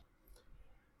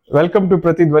Welcome to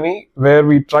Pratidhwani, where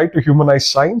we try to humanize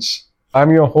science.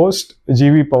 I'm your host,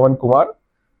 GV Pawan Kumar.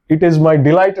 It is my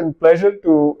delight and pleasure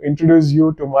to introduce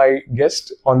you to my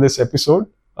guest on this episode,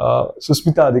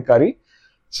 Susmita Adhikari.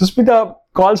 Susmita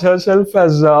calls herself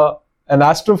as an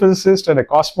astrophysicist and a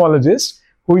cosmologist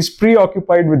who is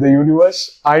preoccupied with the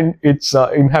universe and its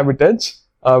inhabitants,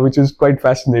 which is quite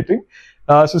fascinating.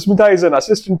 Susmita is an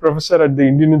assistant professor at the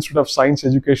Indian Institute of Science,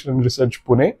 Education and Research,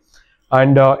 Pune.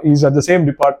 And is at the same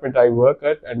department I work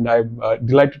at, and I'm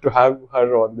delighted to have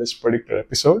her on this particular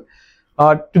episode.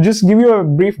 To just give you a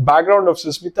brief background of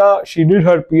Susmita, she did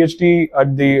her PhD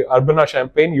at the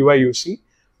Urbana-Champaign, UIUC,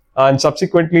 and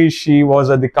subsequently she was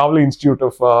at the Kavli Institute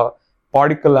of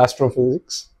Particle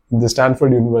Astrophysics in the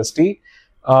Stanford University,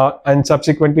 and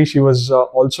subsequently she was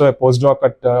also a postdoc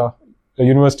at the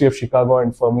University of Chicago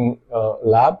and Fermi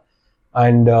Lab,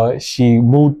 and she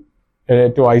moved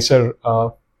to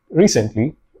ICER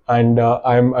recently, and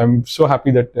I'm so happy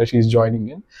that she's joining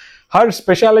in. Her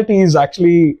specialty is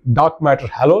actually dark matter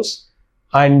halos,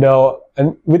 and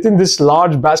within this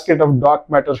large basket of dark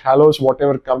matter halos,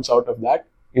 whatever comes out of that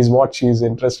is what she's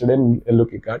interested in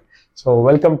looking at. So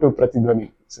welcome to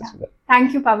Pratidhwani. Yeah.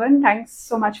 Thank you, Pawan. Thanks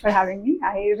so much for having me.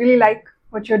 I really like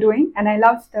what you're doing, and I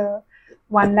love the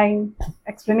one-line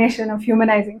explanation of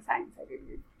humanizing science. I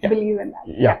really believe in that.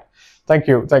 Yeah. Thank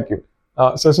you.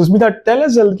 So Susmita, tell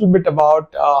us a little bit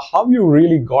about how you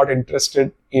really got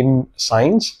interested in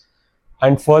science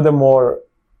and furthermore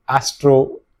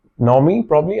astronomy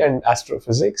probably and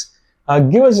astrophysics.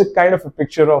 Give us a kind of a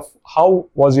picture of how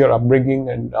was your upbringing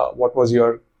and what was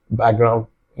your background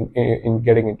in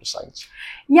getting into science.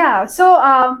 Yeah, so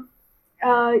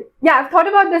I've thought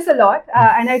about this a lot,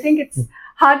 and I think it's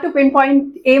hard to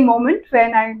pinpoint a moment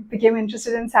when I became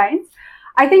interested in science.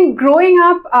 I think growing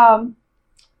up,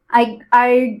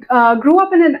 I grew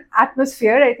up in an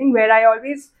atmosphere, I think, where I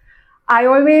always,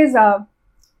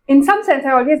 in some sense,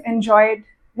 I always enjoyed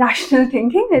rational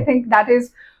thinking. I think that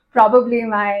is probably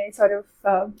my sort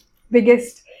of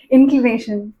biggest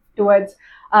inclination towards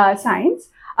science.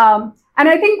 And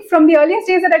I think from the earliest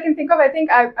days that I can think of, I think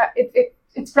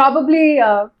it's probably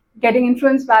getting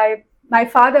influenced by my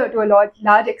father to a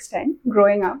large extent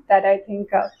growing up, that I think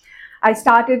I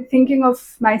started thinking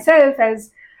of myself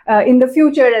as in the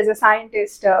future as a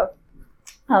scientist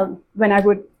when I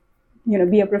would,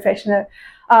 be a professional.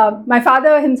 My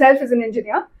father himself is an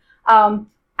engineer,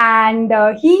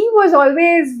 and he was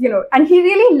always, and he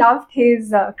really loved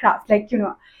his craft. Like,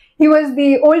 he was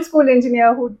the old school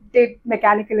engineer who did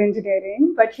mechanical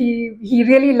engineering, but he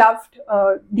really loved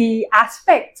the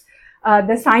aspects,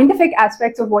 the scientific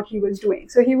aspects of what he was doing.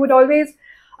 So he would always,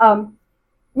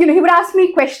 he would ask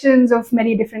me questions of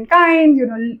many different kinds,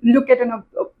 look at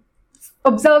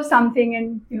observe something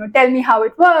and, tell me how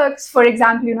it works. For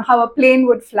example, how a plane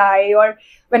would fly, or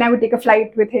when I would take a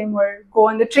flight with him or go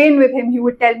on the train with him, he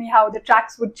would tell me how the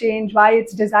tracks would change, why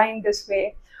it's designed this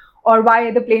way, or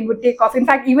wwhy the plane would take off. In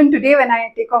fact, even today when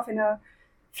I take off in a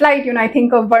flight, I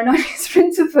think of Bernoulli's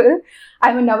principle.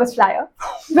 I'm a nervous flyer,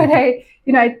 but I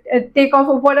take off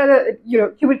of what are the,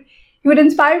 he would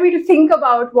inspire me to think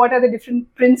about what are the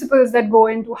different principles that go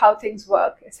into how things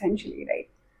work, essentially, right?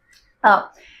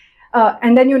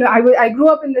 And then, I grew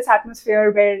up in this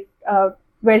atmosphere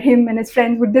where him and his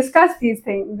friends would discuss these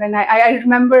things. And I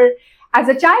remember as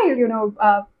a child,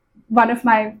 one of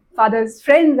my father's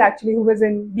friends actually, who was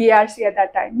in BRC at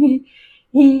that time,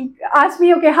 he asked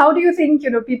me, okay, how do you think,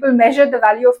 people measure the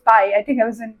value of pi? I think I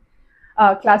was in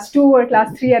class 2 or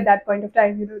class 3 at that point of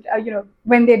time,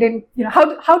 when they didn't,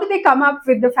 how did they come up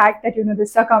with the fact that, the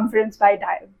circumference by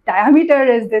diameter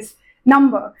is this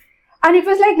number? And it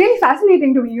was like really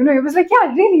fascinating to me, it was like,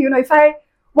 yeah, really,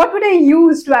 what would I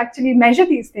use to actually measure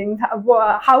these things?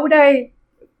 How would I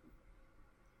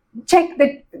check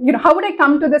that, how would I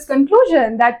come to this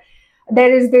conclusion that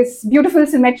there is this beautiful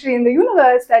symmetry in the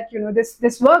universe, that,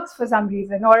 this works for some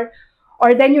reason? Or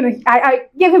then, I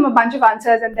gave him a bunch of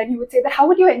answers, and then he would say that, how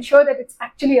would you ensure that it's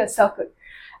actually a circle?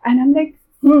 And I'm like,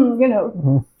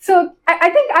 So I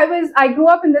think I grew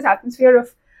up in this atmosphere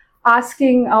of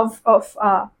asking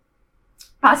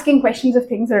questions of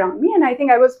things around me. And I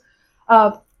think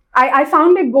I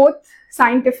found it both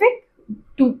scientific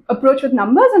to approach with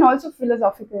numbers and also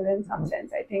philosophical in some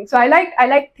sense, I think. So I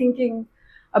like thinking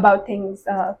about things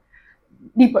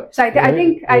deeper. So I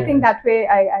think that way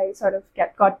I sort of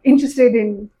got interested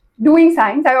in doing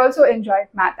science. I also enjoyed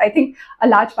math. I think a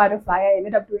large part of why I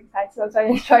ended up doing science was I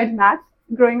enjoyed math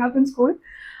growing up in school.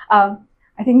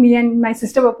 I think me and my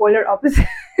sister were polar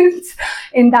opposites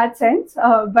in that sense.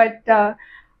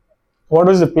 What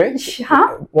was the place?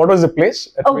 What was the place?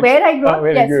 Where I grew up?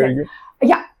 Yes.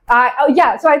 Yeah.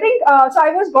 So I think so.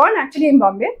 I was born actually in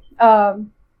Bombay.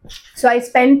 So I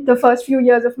spent the first few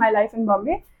years of my life in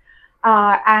Bombay,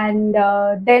 and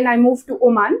then I moved to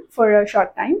Oman for a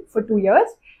short time, for 2 years,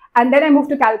 and then I moved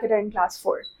to Calcutta in class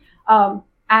 4. So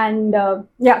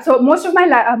most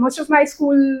of my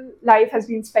school life has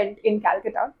been spent in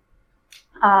Calcutta,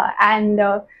 and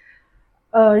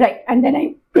then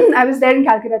I I was there in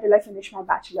Calcutta till I finished my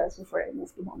bachelor's before I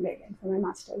moved to Bombay again for my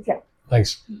master's. Yeah.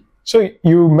 Nice. So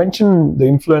you mentioned the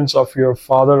influence of your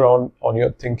father on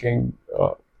your thinking,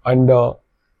 and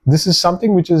this is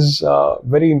something which is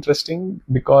very interesting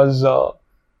because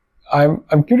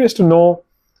I'm curious to know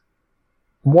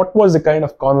what was the kind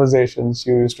of conversations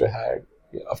you used to have.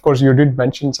 Of course, you did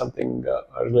mention something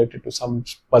related to some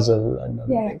puzzle and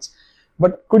other things,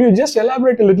 but could you just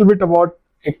elaborate a little bit about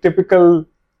a typical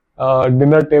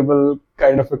dinner table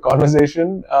kind of a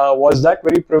conversation? Was that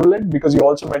very prevalent? Because you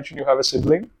also mentioned you have a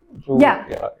sibling. So,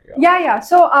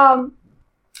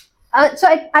 So,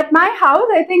 at my house,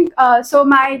 I think so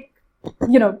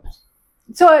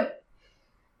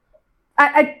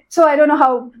I don't know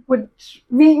how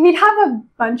we'd have a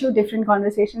bunch of different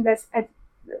conversations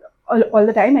all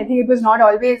the time. I think it was not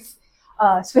always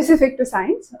specific to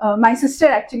science. My sister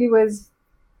actually was,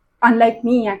 unlike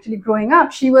me, actually growing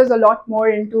up, she was a lot more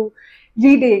into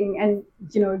reading and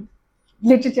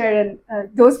literature and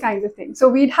those kinds of things. So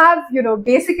we'd have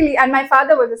basically, and my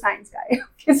father was a science guy.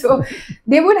 Okay, so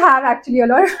they would have actually a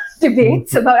lot of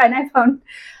debates about, and I found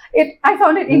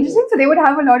it interesting. So they would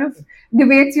have a lot of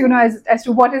debates, as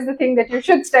to what is the thing that you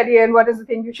should study and what is the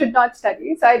thing you should not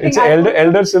study. So I think it's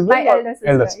elder sibling. My elder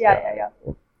sister. Yeah.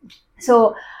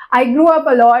 So I grew up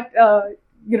a lot,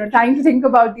 trying to think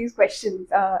about these questions,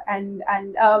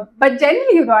 but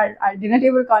generally, our dinner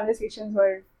table conversations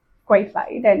were quite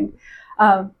wide, and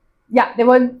they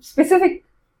weren't specific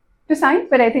to science,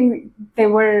 but I think they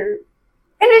were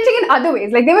enriching in other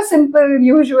ways. Like they were simple,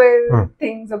 usual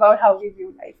things about how we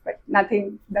view life, but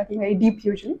nothing very deep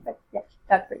usually. But yeah,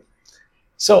 that's great.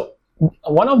 So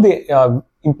one of the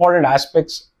important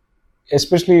aspects,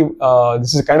 especially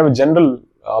this is kind of a general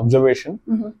observation,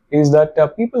 is that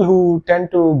people who tend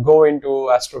to go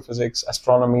into astrophysics,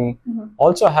 astronomy,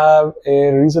 also have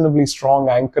a reasonably strong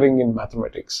anchoring in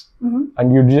mathematics.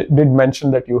 And you did mention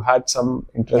that you had some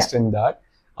interest in that.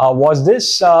 Was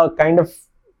this kind of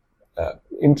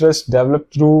interest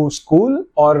developed through school,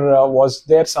 or was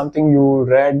there something you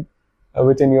read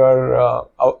within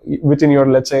your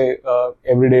let's say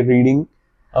everyday reading,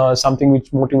 something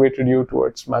which motivated you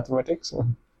towards mathematics?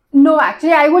 No,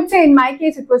 actually, I would say in my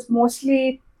case, it was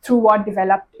mostly through what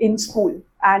developed in school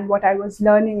and what I was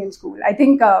learning in school. I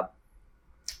think,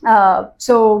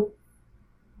 so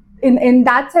in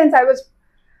that sense, I was,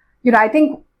 I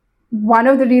think one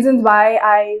of the reasons why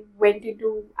I went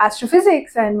into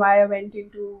astrophysics and why I went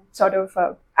into sort of,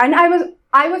 and I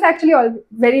was actually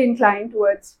very inclined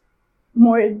towards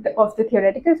more of the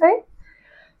theoretical side.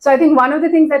 So I think one of the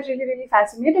things that really, really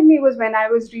fascinated me was when I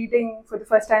was reading for the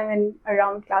first time in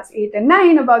around class 8 and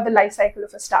 9 about the life cycle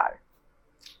of a star,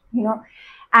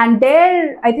 and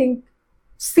there I think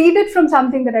seeded from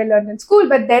something that I learned in school,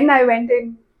 but then I went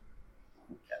in,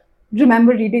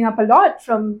 remember reading up a lot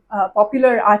from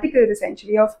popular articles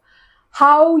essentially of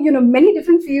how, many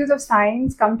different fields of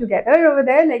science come together over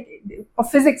there, like of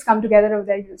physics come together over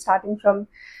there, starting from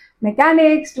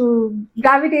mechanics to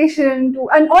gravitation to,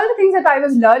 and all the things that I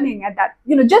was learning at that,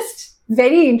 just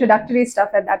very introductory stuff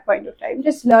at that point of time,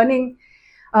 just learning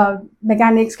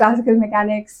mechanics, classical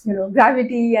mechanics,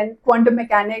 gravity and quantum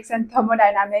mechanics and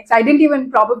thermodynamics. I didn't even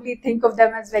probably think of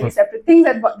them as very separate things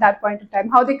at that point of time,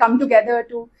 how they come together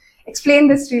to explain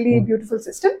this really beautiful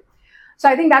system. So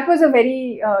I think that was a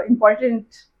very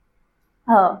important,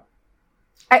 I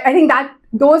think that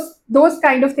those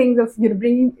kind of things of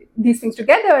bringing these things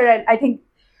together, and I think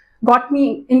got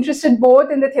me interested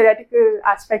both in the theoretical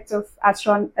aspects of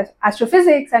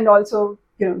astrophysics and also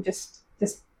just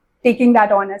taking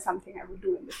that on as something I would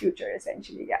do in the future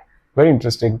essentially. Yeah. Very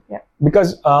interesting. Yeah.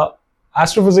 Because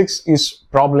astrophysics is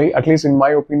probably, at least in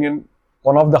my opinion,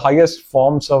 one of the highest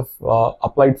forms of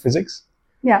applied physics.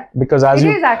 Yeah. Because it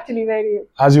is actually very,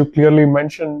 as you clearly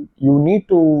mentioned, you need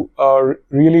to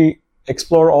really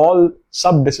explore all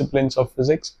sub-disciplines of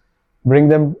physics, bring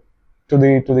them to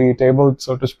the table,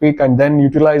 so to speak, and then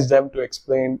utilize them to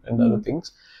explain and other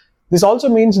things. This also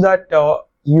means that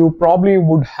you probably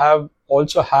would have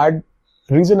also had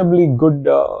reasonably good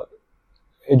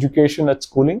education at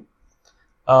schooling.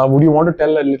 Would you want to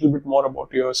tell a little bit more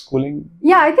about your schooling?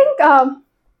 Yeah, I think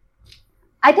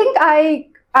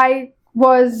I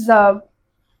was. So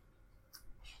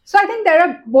I think there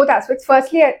are both aspects.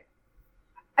 Firstly,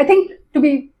 I think to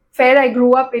be fair, I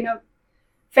grew up in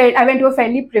I went to a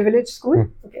fairly privileged school.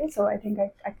 Okay, so I think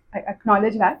I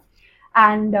acknowledge that.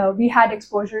 And we had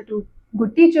exposure to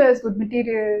good teachers, good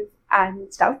materials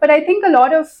and stuff. But I think a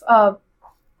lot of,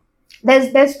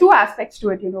 there's two aspects to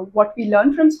it, what we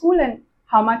learn from school and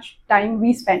how much time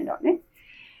we spend on it.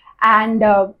 And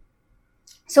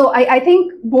so I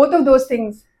think both of those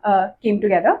things came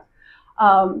together.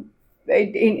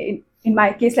 In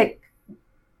my case, like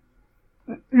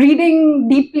reading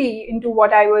deeply into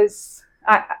what I was,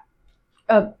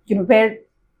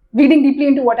 reading deeply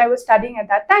into what I was studying at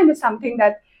that time is something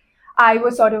that I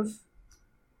was sort of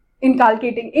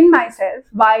inculcating in myself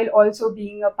while also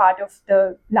being a part of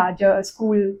the larger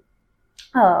school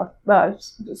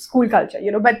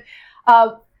culture, But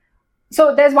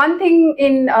so there's one thing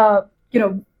in,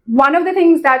 one of the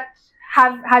things that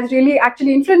has really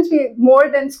actually influenced me more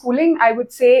than schooling, I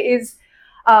would say, is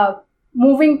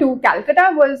moving to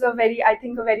Calcutta was a very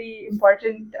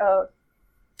important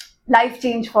life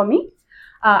change for me.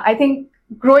 I think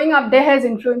growing up there has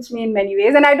influenced me in many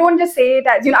ways. And I don't just say it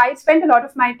as, I spent a lot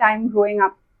of my time growing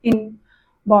up in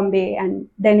Bombay and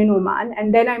then in Oman,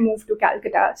 and then I moved to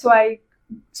Calcutta. So I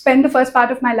spent the first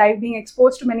part of my life being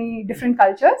exposed to many different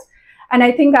cultures. And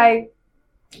I think I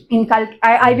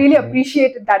really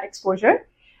appreciated that exposure.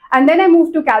 And then I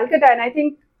moved to Calcutta, and I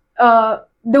think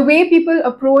the way people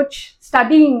approach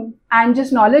studying and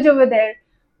just knowledge over there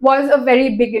was a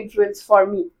very big influence for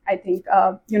me. I think,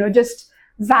 just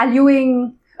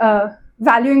valuing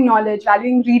knowledge,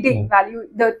 valuing reading, value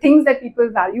the things that people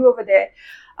value over there,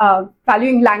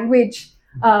 valuing language,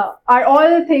 are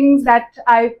all things that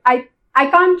I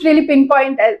can't really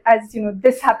pinpoint as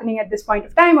this happening at this point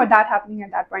of time or that happening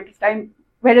at that point of time.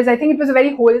 Whereas I think it was a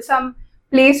very wholesome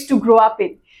place to grow up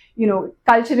in,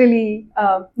 culturally,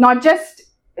 not just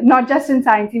in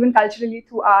science, even culturally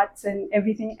through arts and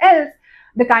everything else.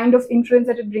 The kind of influence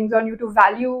that it brings on you to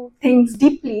value things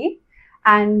deeply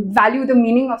and value the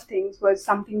meaning of things was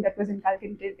something that was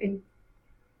inculcated in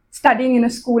studying in a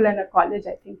school and a college,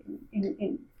 I think,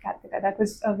 in Calcutta. That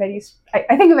was a very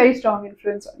strong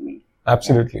influence on me.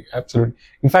 Absolutely, absolutely.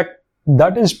 In fact,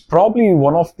 that is probably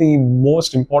one of the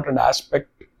most important aspect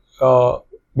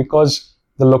because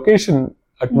the location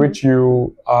at which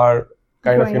you are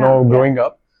growing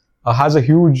up has a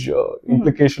huge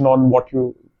implication on what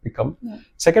you become. Yeah.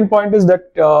 Second point is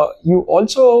that you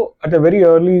also at a very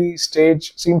early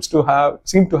stage seem to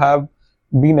have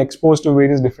been exposed to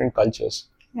various different cultures.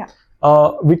 Yeah.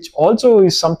 Which also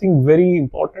is something very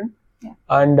important. Yeah.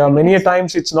 And many a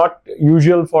times it's not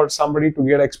usual for somebody to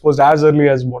get exposed as early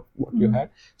as what you had.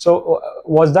 So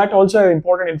was that also an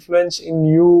important influence in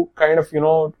you kind of,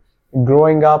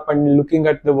 growing up and looking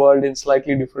at the world in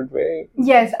slightly different way?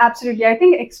 Yes, absolutely. I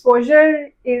think exposure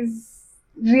is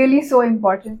really so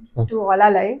important to all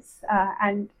our lives,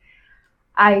 and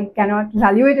I cannot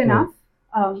value it enough.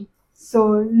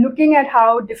 So looking at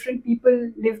how different people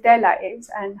live their lives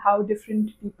and how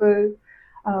different people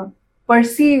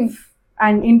perceive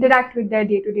and interact with their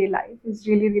day-to-day life is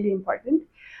really, really important.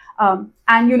 And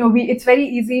it's very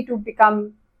easy to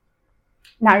become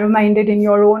narrow-minded in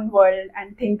your own world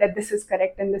and think that this is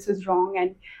correct and this is wrong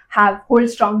and hold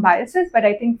strong biases. But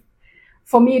I think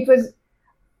for me it was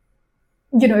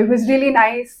really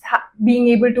nice being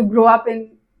able to grow up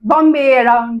in Bombay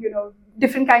around,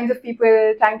 different kinds of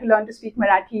people, trying to learn to speak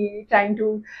Marathi, trying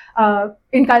to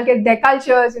inculcate their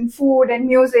cultures in food and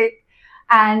music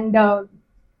and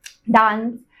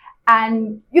dance.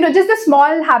 And, just the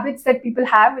small habits that people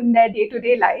have in their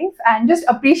day-to-day life and just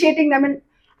appreciating them.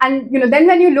 And then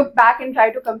when you look back and try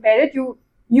to compare it, you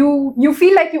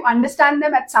feel like you understand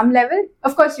them at some level.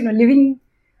 Of course, living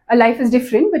a life is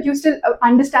different, but you still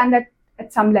understand that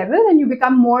at some level and you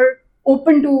become more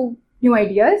open to new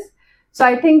ideas. So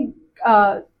I think,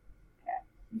 I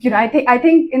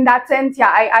think in that sense,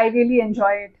 I really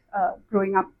enjoyed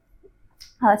growing up,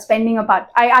 spending a part.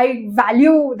 I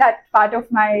value that part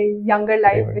of my younger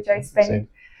life, which I spent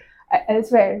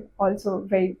elsewhere also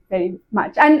very, very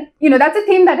much. And, that's a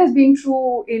theme that has been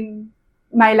true in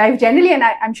my life generally, and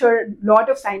I'm sure a lot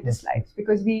of scientists' lives,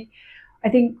 because I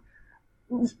think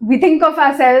we think of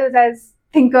ourselves as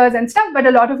thinkers and stuff, but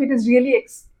a lot of it is really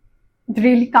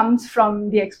comes from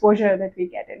the exposure that we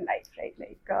get in life, right?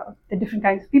 Like the different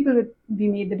kinds of people we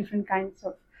meet, the different kinds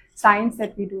of science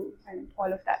that we do, and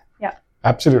all of that. Yeah.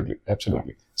 Absolutely.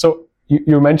 So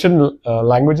you mentioned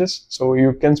languages. So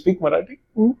you can speak Marathi?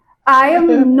 No,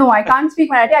 I can't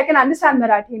speak Marathi. I can understand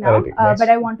Marathi now, nice. But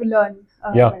I want to learn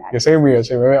Marathi. Same here.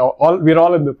 We're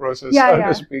all in the process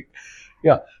to speak.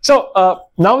 Yeah. So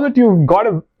now that you've got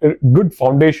a good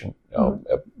foundation,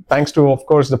 thanks to, of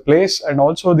course, the place and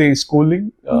also the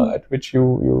schooling at which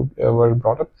you were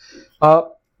brought up.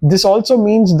 This also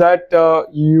means that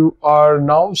you are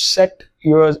now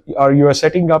you are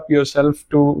setting up yourself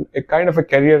to a kind of a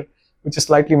career which is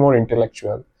slightly more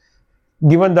intellectual.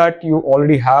 Given that you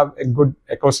already have a good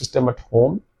ecosystem at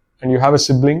home and you have a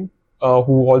sibling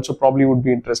who also probably would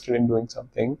be interested in doing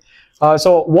something.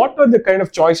 So what were the kind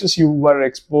of choices you were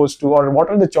exposed to, or what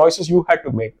are the choices you had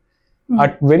to make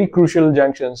at very crucial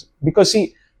junctions? Because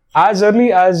see, as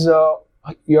early as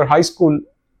your high school,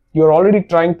 you're already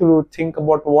trying to think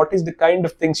about what is the kind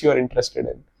of things you're interested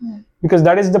in. Because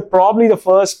that is probably the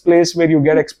first place where you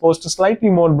get exposed to slightly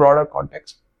more broader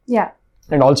context. Yeah.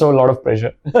 And also a lot of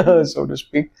pressure, so to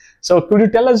speak. So could you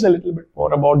tell us a little bit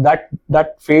more about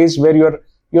that phase where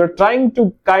you're trying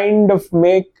to kind of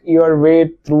make your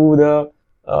way through the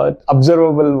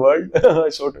observable world,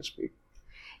 so to speak?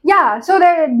 Yeah, so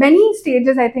there are many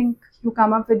stages, I think, you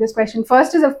come up with this question.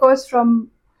 First is, of course,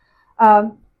 from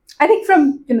the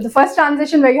first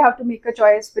transition where you have to make a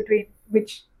choice between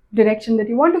which direction that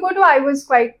you want to go to. I was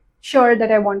quite sure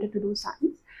that I wanted to do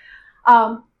science.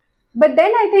 But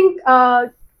then I think,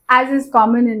 as is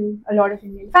common in a lot of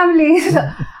Indian families,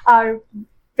 our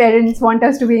parents want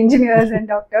us to be engineers and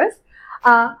doctors.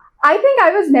 I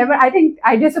think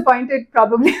I disappointed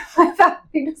probably my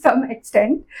family to some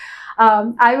extent.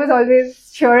 I was always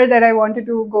sure that I wanted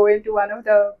to go into one of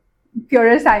the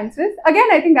purer sciences. Again,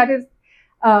 I think that is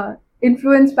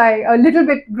influenced by a little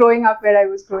bit growing up where I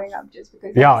was growing up, just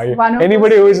because. Yeah,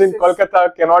 anybody who is in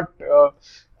Kolkata cannot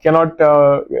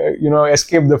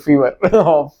escape the fever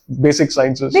of basic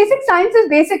sciences. Basic sciences,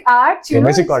 basic arts,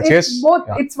 basic arts, it's both.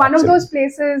 Yeah, it's one of those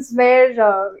places where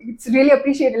it's really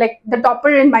appreciated. Like the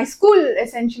topper in my school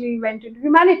essentially went into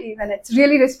humanities, and it's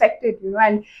really respected,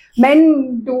 and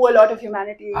men do a lot of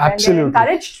humanities. Absolutely. And they're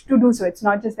encouraged to do so. It's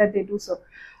not just that they do so.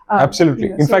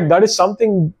 Absolutely. In fact, that is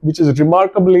something which is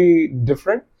remarkably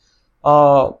different.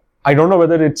 I don't know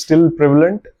whether it's still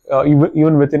prevalent,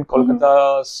 even within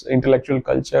Kolkata's intellectual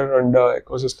culture and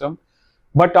ecosystem.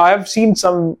 But I have seen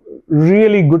some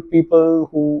really good people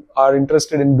who are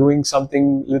interested in doing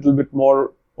something a little bit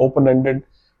more open-ended,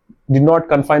 did not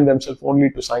confine themselves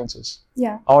only to sciences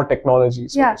or technology,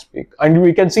 so to speak. And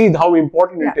we can see how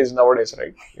important it is nowadays,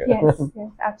 right? Yes,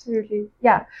 absolutely.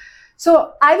 Yeah.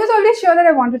 So I was always sure that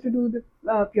I wanted to do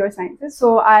the pure sciences.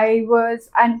 So I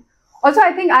was, and also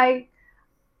I think I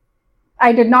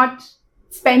did not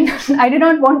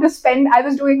want to spend, I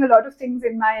was doing a lot of things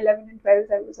in my 11 and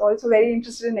 12s. I was also very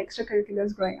interested in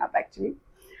extracurriculars growing up, actually.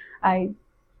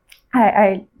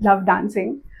 I love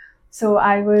dancing. So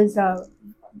I was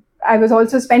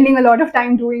also spending a lot of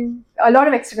time doing a lot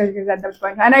of extracurriculars at that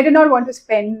point. And I did not want to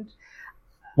spend.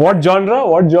 What genre?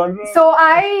 So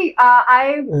I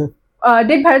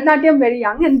did Bharatanatyam very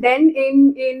young, and then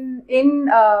in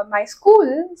my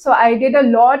school, so I did a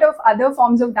lot of other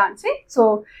forms of dancing.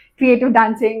 So creative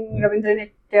dancing, Rabindra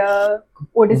Nitya,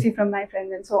 Odissi from my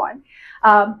friends, and so on.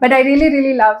 But I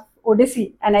really love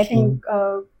Odissi, and I think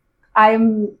I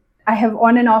have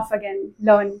on and off again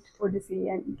learned Odissi,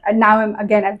 and now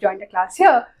I've joined a class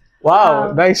here.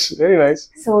 Wow, nice, very nice.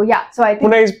 So I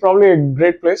think Pune is probably a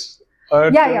great place.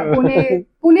 Pune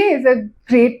is a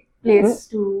great place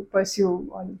to pursue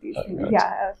all of these things.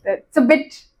 It's a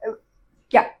bit,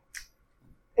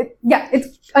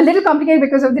 it's a little complicated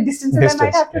because of the distances I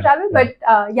might have to travel, but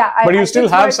But you still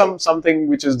have something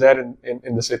which is there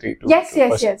in the city too. Yes.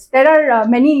 There are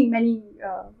many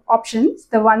options.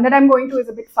 The one that I'm going to is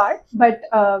a bit far, but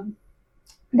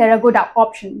there are good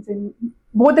options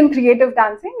both in creative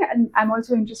dancing, and I'm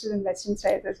also interested in Western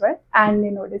styles as well, and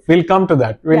in Odissi. We'll come to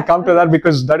that.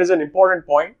 Because that is an important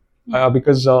point.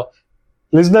 Because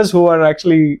listeners who are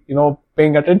actually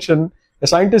paying attention, a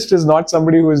scientist is not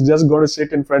somebody who is just going to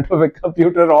sit in front of a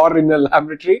computer or in a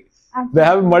laboratory. Absolutely. They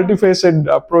have multifaceted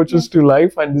approaches to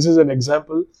life, and this is an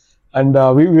example, and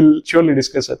we will surely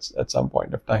discuss at some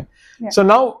point of time. So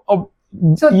now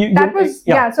so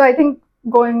I think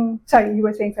sorry, you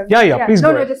were saying something. Please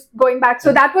go ahead. Just going back,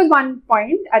 so that was one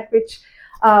point at which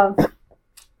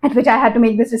I had to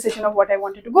make this decision of what I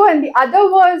wanted to go. And the other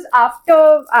was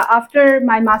after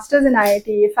my master's in IIT,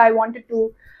 if I wanted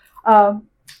to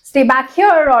stay back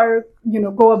here or,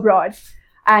 go abroad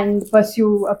and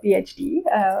pursue a PhD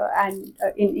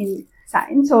in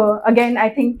science. So again, I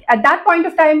think at that point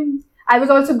of time, I was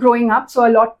also growing up. So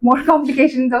a lot more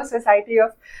complications of society,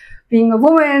 of being a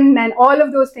woman, and all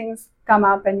of those things come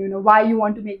up, and, why you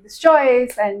want to make this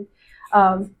choice. And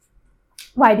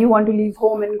why do you want to leave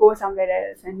home and go somewhere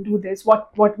else and do this?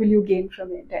 What will you gain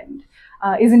from it? And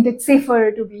isn't it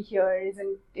safer to be here?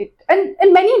 Isn't it? And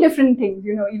many different things,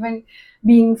 even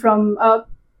being from a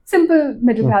simple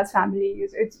middle class family,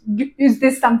 is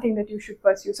this something that you should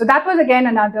pursue? So that was again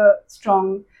another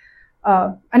strong,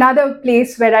 another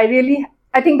place where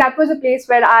I think that was a place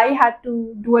where I had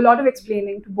to do a lot of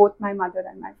explaining to both my mother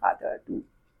and my father to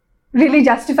really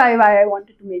justify why I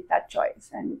wanted to make that choice.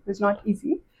 And it was not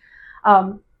easy.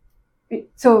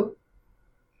 So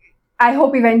I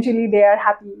hope eventually they are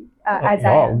happy as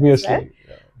I am. Obviously.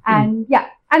 Well. Yeah.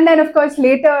 And then of course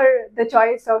later the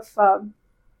choice of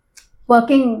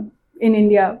working in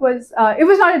India was, it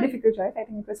was not a difficult choice. I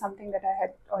think it was something that I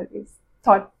had always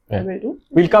thought I will do.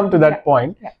 We'll come to that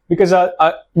point because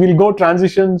we'll go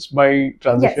transitions by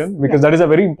transition because that is a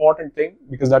very important thing,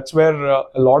 because that's where a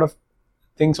lot of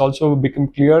things also become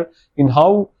clear in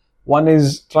how one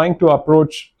is trying to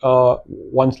approach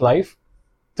one's life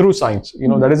through science.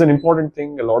 That is an important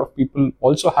thing. A lot of people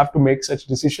also have to make such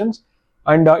decisions,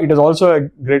 and it is also a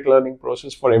great learning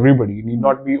process for everybody. It need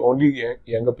not be only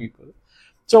younger people.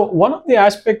 So one of the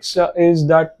aspects is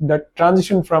that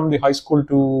transition from the high school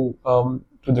to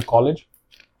the college,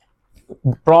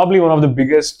 probably one of the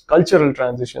biggest cultural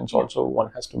transitions also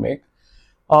one has to make.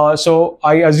 So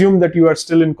I assume that you are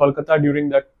still in Kolkata during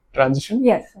that transition?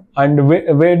 Yes. And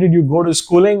where did you go to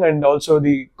schooling and also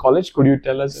the college? Could you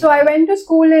tell us? So I went to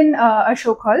school in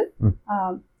Ashok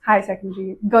Hall, high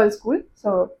secondary girls' school.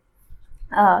 So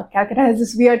Calcutta has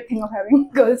this weird thing of having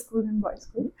girls' school and boys'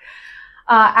 school.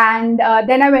 And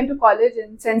then I went to college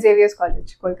in St. Xavier's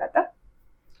College, Kolkata,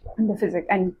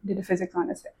 and did a physics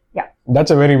honors there. Yeah.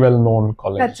 That's a very well-known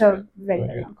college. That's a very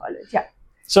well-known college, yeah.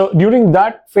 So during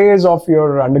that phase of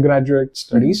your undergraduate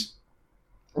studies,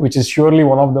 which is surely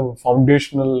one of the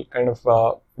foundational kind of,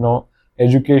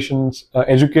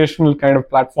 educational kind of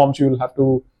platforms you will have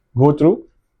to go through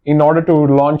in order to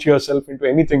launch yourself into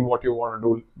anything what you want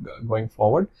to do going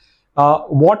forward.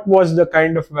 What was the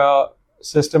kind of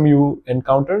system you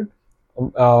encountered?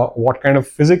 What kind of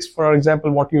physics, for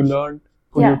example, what you learned?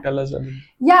 Could you tell us?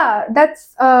 Yeah,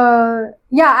 that's,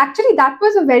 actually that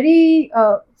was a very,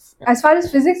 as far as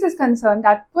physics is concerned,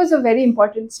 that was a very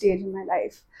important stage in my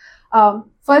life.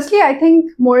 Firstly, I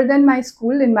think more than my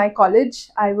school, in my college,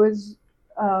 I was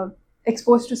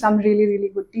exposed to some really, really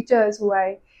good teachers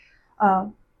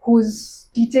whose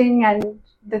teaching and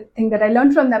the thing that I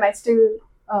learned from them, I still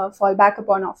fall back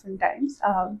upon oftentimes.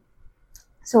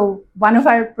 So one of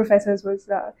our professors was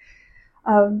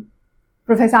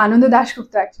Professor Ananda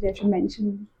Dashgupta, actually I should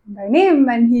mention by name,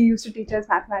 and he used to teach us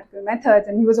mathematical methods,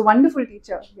 and he was a wonderful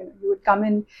teacher. He would come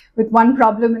in with one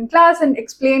problem in class and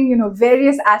explain,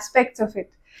 various aspects of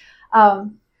it.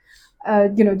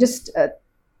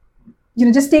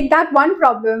 Just take that one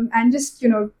problem and just,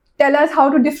 tell us how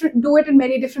to do it in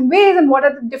many different ways, and what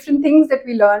are the different things that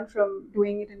we learn from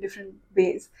doing it in different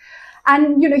ways.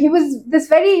 And, he was this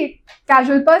very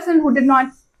casual person who did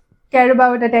not care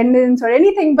about attendance or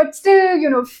anything, but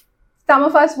still, some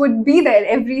of us would be there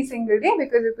every single day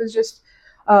because it was just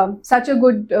such a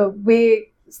good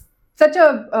way, such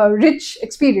a rich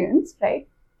experience, right?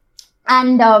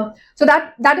 And so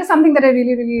that is something that I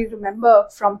really, really remember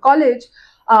from college.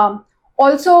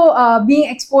 Also, being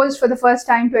exposed for the first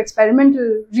time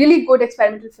to really good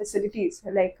experimental facilities.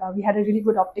 Like we had a really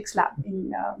good optics lab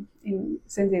in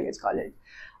St. Xavier's College,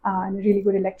 and a really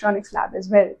good electronics lab as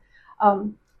well.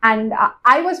 And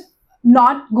I was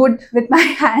not good with my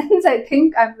hands. I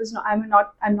think I'm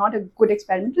not a good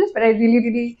experimentalist, but I really,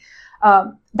 really,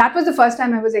 that was the first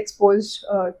time I was exposed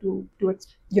to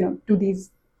these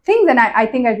things, and I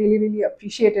think I really, really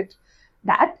appreciated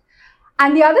that.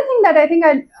 And the other thing that I think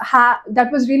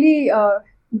that was really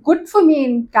good for me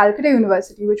in Calcutta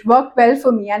University, which worked well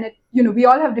for me, and we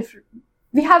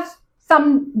have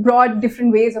some broad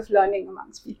different ways of learning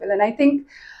amongst people, and I think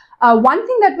one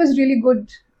thing that was really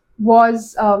good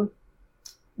was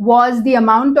the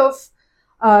amount of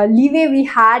leeway we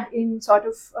had in sort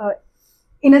of,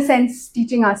 in a sense,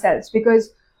 teaching ourselves,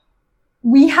 because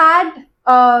we had,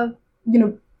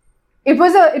 it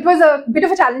was a bit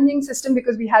of a challenging system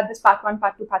because we had this part 1,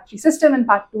 part 2, part 3 system, and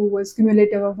part 2 was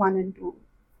cumulative of 1 and 2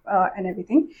 and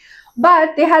everything.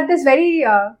 But they had this very,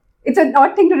 it's an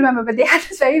odd thing to remember, but they had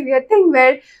this very weird thing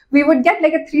where we would get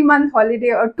like a 3-month holiday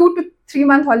or 2 to 3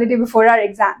 month holiday before our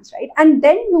exams, right? And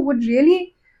then you would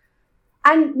really,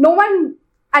 and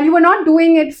you were not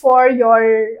doing it for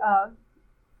your,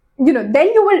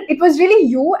 it was really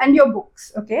you and your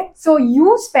books, okay? So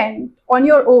you spent on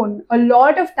your own a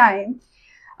lot of time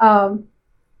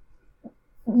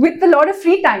with a lot of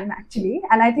free time, actually.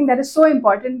 And I think that is so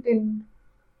important in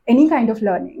any kind of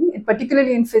learning,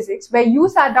 particularly in physics, where you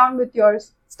sat down with your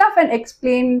stuff and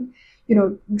explained,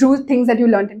 drew things that you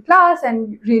learned in class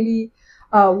and really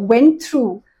went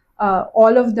through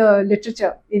all of the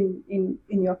literature in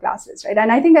your classes, right? And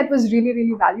I think that was really,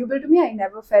 really valuable to me. I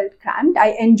never felt cramped.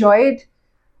 I enjoyed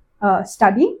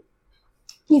studying,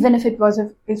 even if it was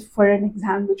for an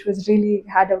exam which was really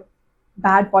had a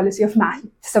bad policy of math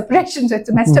suppression, so it's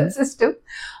a messed up system.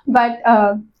 But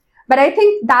I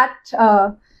think that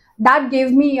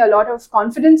gave me a lot of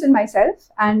confidence in myself,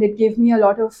 and it gave me a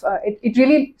lot of it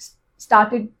really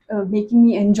started making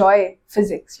me enjoy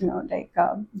physics,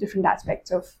 different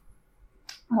aspects of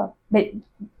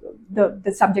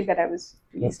the subject that I was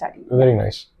really studying. Very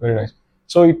nice, very nice.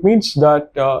 So it means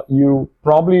that you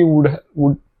probably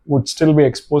would still be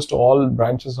exposed to all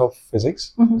branches of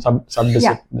physics,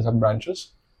 sub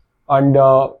branches, and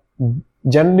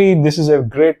generally this is a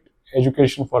great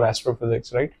education for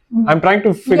astrophysics, right? I'm trying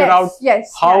to figure out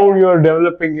how you're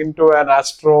developing into an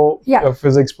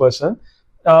astrophysics person.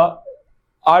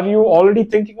 Are you already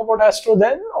thinking about astro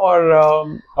then,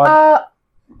 or?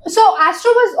 So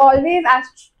astrophysics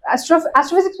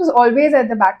was always at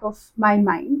the back of my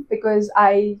mind, because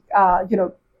I,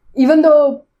 even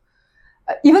though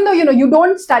you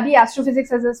don't study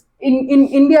astrophysics in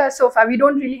India so far, we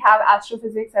don't really have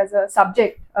astrophysics as a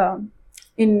subject.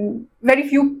 In very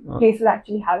few places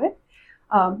actually have it.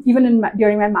 Even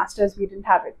during my masters, we didn't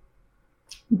have it.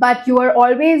 But you are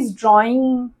always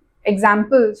drawing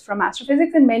examples from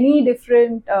astrophysics in many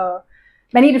different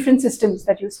systems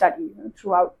that you study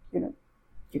throughout.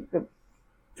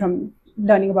 From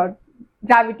learning about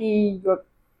gravity,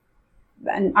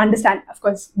 and understand, of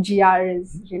course, GR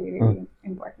is really, really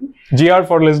important. GR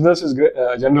for listeners is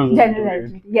general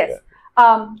relativity. Yes.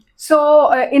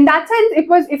 So in that sense, it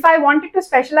was, if I wanted to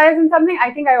specialize in something,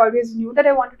 I think I always knew that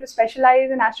I wanted to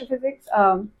specialize in astrophysics.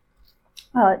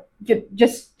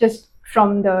 Just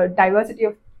from the diversity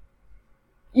of,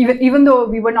 even though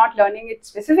we were not learning it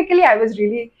specifically, I was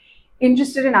really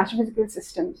interested in astrophysical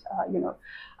systems.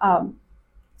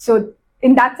 So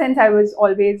in that sense, I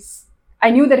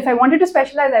knew that if I wanted to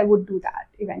specialize, I would do that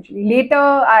eventually.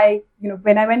 Later,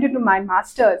 when I went into my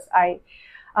masters,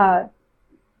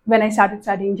 when I started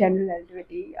studying general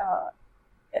relativity,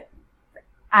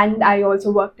 and I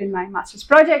also worked in my master's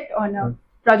project on a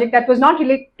project that was not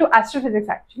related to astrophysics.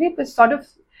 Actually, it was sort of,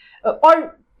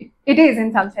 or it is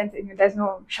in some sense. There's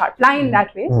no sharp line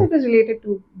that way. So it was related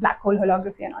to black hole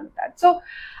holography and all of that. So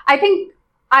I think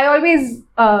I always,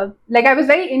 I was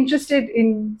very interested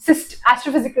in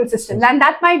astrophysical systems, and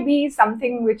that might be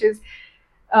something which is,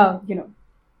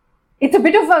 it's a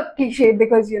bit of a cliche,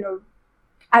 because,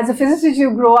 as a physicist,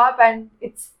 you grow up and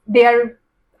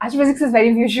astrophysics is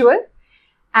very visual,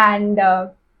 and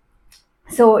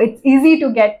so it's easy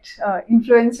to get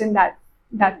influenced in that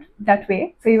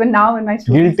way. So even now, when my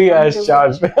students guilty as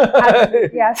charged.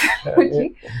 Yes,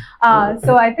 absolutely.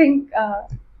 So I think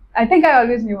I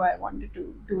always knew I wanted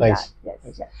to do that.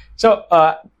 Yes. So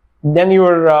then you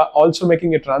were also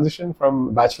making a transition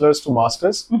from bachelor's to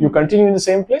master's. You continue in the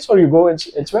same place, or you go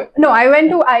elsewhere? No, I went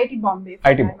to IIT Bombay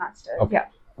for my master's. Okay. Yeah.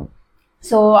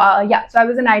 So so I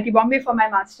was in IIT Bombay for my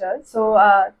master's. So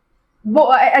I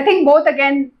think both,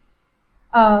 again,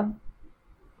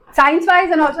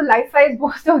 science-wise and also life-wise,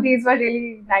 both of these were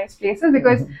really nice places,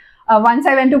 because once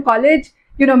I went to college,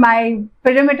 my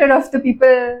perimeter of the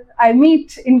people I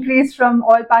meet increased from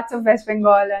all parts of West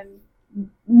Bengal, and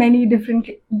many different,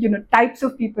 types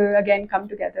of people again come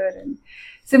together. And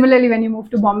similarly, when you move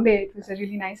to Bombay, it was a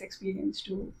really nice experience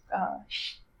to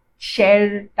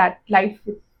share that life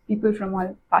with people from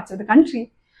all parts of the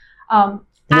country.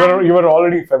 You were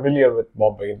already familiar with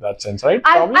Bombay in that sense, right?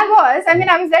 I was. I mean,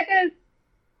 I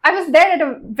was there at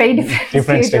a very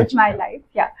different stage of my life.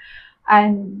 Yeah.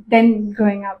 And then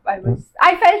growing up,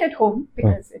 I felt at home,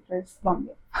 because it was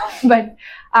Bombay. But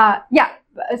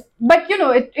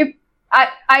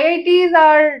IITs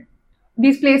are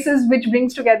these places which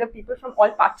brings together people from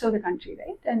all parts of the country,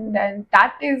 right? And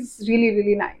that is really,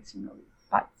 really nice.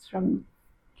 Parts from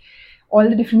all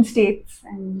the different states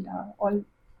and all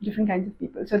different kinds of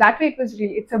people. So that way,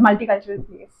 it's a multicultural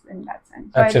place in that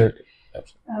sense. So Absolutely.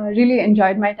 I really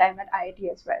enjoyed my time at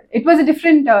IIT as well. It was a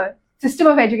different system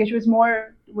of education. It was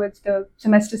more towards the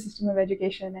semester system of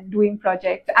education and doing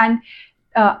projects. And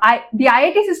the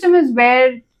IIT system is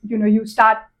where you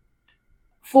start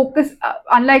focus.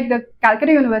 Unlike the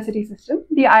Calcutta University system,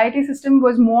 the IIT system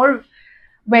was more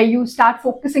where you start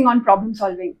focusing on problem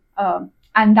solving,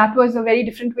 and that was a very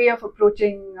different way of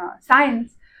approaching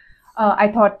science, I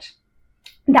thought,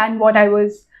 than what I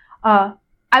was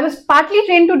I was partly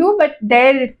trained to do, but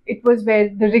there it was where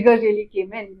the rigor really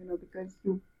came in, because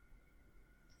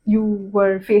you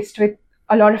were faced with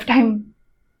a lot of time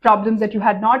problems that you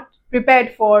had not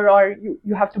prepared for, or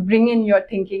you have to bring in your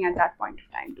thinking at that point of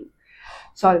time to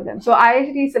solve them. So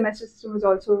IIT semester system was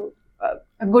also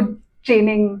a good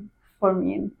training for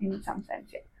me in some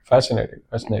sense. Yeah.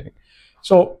 Fascinating.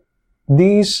 So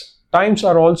these times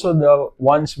are also the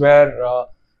ones where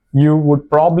you would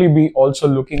probably be also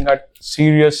looking at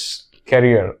serious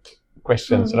career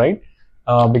questions, right?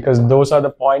 Because those are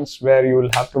the points where you will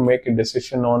have to make a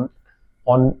decision on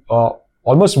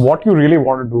almost what you really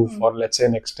want to do for, let's say,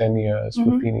 next 10 years,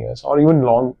 15 years, or even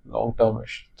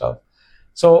long-termish stuff.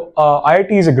 So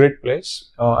IIT is a great place,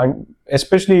 and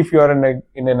especially if you are in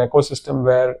an ecosystem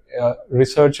where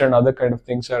research and other kind of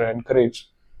things are encouraged,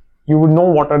 you would know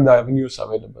what are the avenues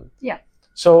available. Yeah.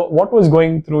 So what was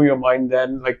going through your mind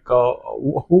then? Like,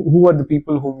 who were the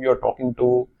people whom you're talking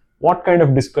to? What kind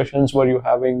of discussions were you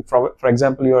having? For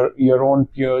example, your own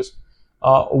peers.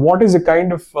 What is the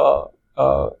kind of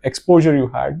exposure you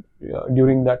had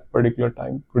during that particular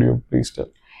time? Could you please tell?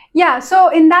 Yeah. So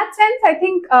in that sense, I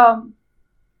think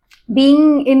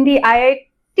being in the IITs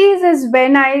is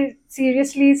when I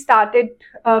seriously started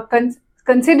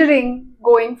considering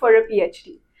going for a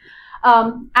PhD.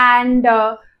 And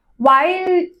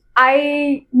while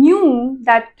I knew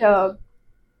that I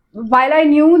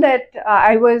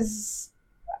always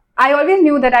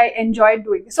knew that I enjoyed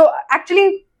doing this. So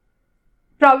actually,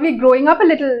 probably going back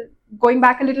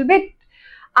a little bit,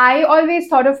 I always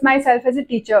thought of myself as a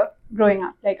teacher growing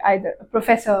up, like either a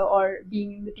professor or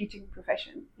being in the teaching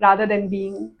profession, rather than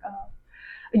being,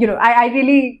 I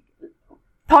really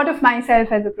thought of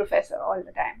myself as a professor all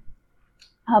the time,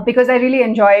 because I really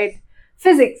enjoyed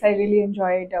physics. I really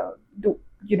enjoyed,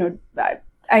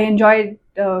 I enjoyed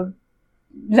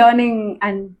learning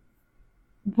and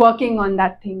working on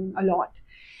that thing a lot.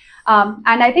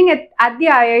 And I think at the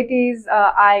IITs,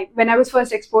 when I was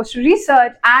first exposed to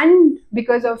research, and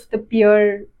because of the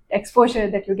peer exposure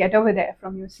that you get over there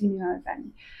from your seniors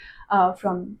and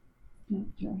from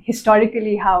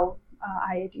historically how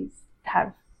IITs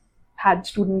have had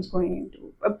students going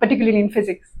into, particularly in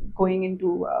physics, going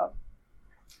into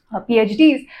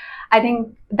PhDs, I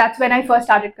think that's when I first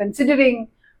started considering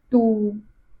to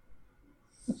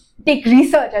take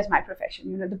research as my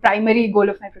profession. The primary goal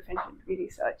of my profession to be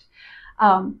research.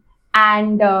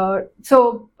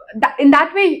 So in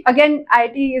that way, again,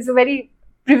 IIT is a very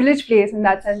privileged place in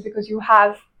that sense, because you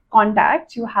have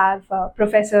contacts, you have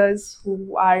professors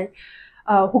who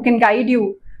can guide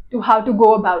you to how to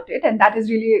go about it, and that is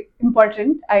really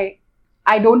important. I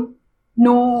don't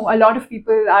know a lot of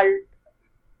people are,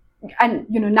 and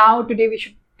now today we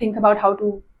should think about how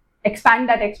to expand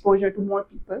that exposure to more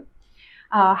people.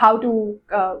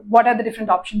 What are the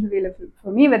different options available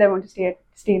for me, whether I want to stay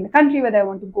in the country, whether I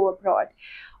want to go abroad,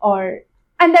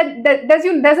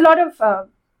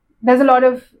 there's a lot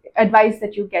of advice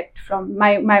that you get from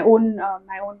my own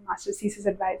master's thesis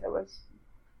advisor was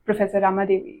Professor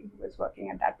Ramadevi, who was working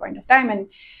at that point of time, and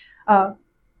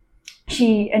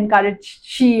she and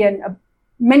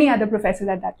many other professors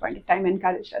at that point of time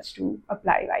encouraged us to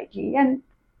apply widely, and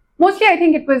mostly I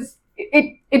think it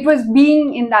was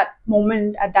being in that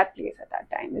moment at that place at that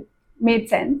time. It made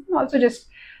sense. And also just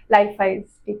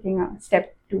life-wise, taking a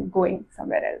step to going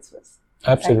somewhere else was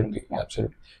absolutely. Yeah.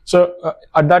 Absolutely. So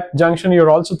at that junction,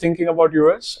 you're also thinking about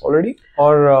US already,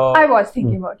 or I was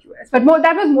thinking about US, but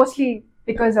that was mostly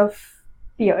because of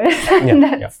peers.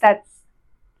 That's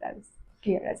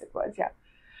clear as it was. Yeah.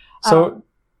 So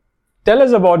tell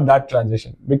us about that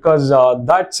transition, because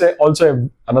that's also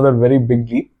another very big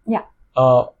leap. Yeah.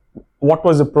 What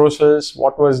was the process?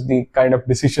 What was the kind of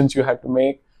decisions you had to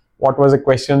make? What was the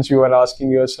questions you were asking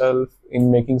yourself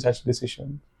in making such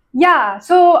decisions? Yeah,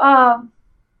 so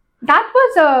that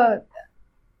was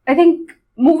I think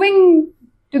moving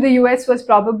to the US was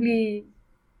probably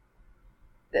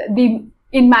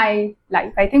in my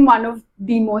life, I think one of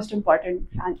the most important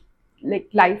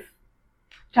life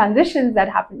transitions that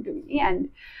happened to me. And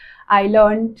I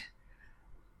learned,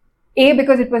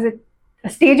 because it was a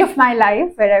stage of my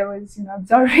life where I was,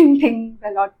 absorbing things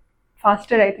a lot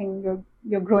faster. I think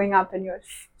you're growing up and you're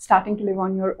starting to live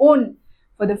on your own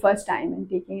for the first time and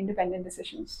taking independent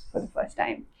decisions for the first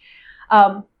time.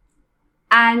 I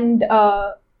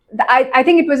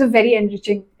think it was a very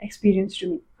enriching experience to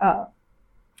me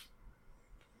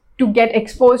to get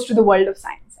exposed to the world of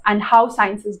science and how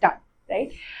science is done,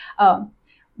 right?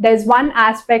 There's one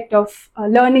aspect of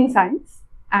learning science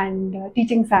and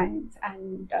teaching science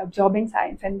and absorbing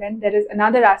science. And then there is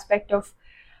another aspect of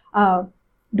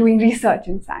doing research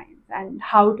in science and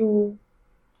how to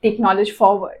take knowledge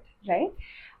forward, right?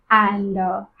 And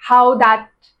how that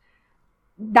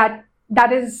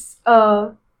is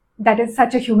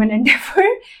such a human endeavor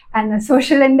and a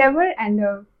social endeavor,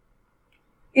 and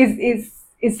is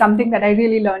something that I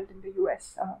really learned in the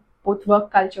US, both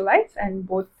work culture wise and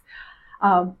both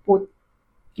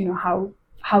you know how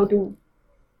to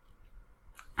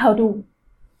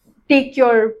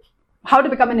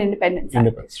become an independent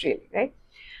scientist, really, right?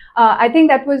 I think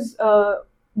that was I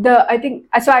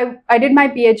did my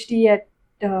PhD at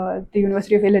the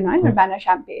University of Illinois,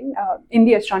 Urbana-Champaign, in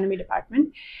the astronomy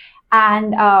department,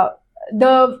 and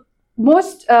the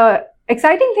most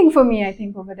exciting thing for me, I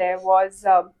think, over there was,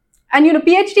 and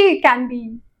PhD can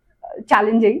be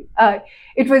challenging.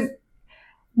 It was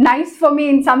nice for me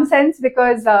in some sense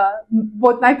because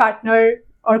both my partner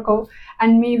Orko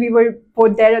and me, we were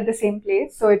both there at the same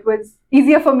place, so it was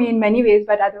easier for me in many ways.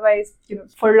 But otherwise,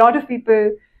 for a lot of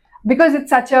people, because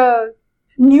it's such a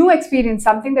new experience,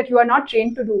 something that you are not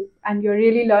trained to do, and you're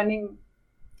really learning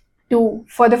to,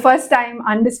 for the first time,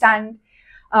 understand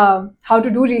how to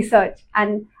do research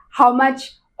and how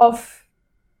much of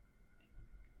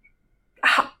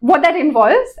what that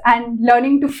involves, and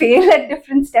learning to fail at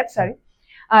different steps. And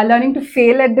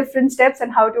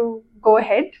how to go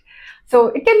ahead. So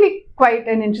it can be quite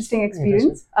an interesting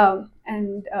experience,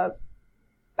 and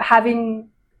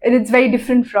it's very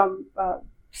different from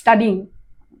studying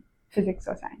physics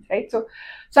or science, right? So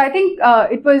I think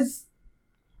it was.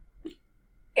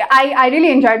 I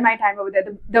really enjoyed my time over there.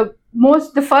 The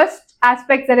first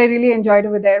aspect that I really enjoyed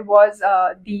over there was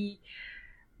the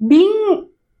being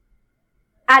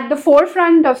at the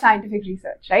forefront of scientific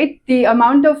research, right? The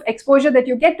amount of exposure that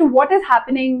you get to what is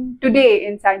happening today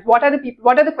in science. What are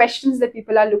the questions that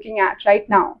people are looking at right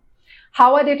now?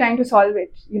 How are they trying to solve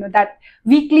it? That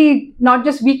weekly, not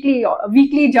just weekly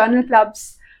journal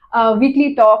clubs,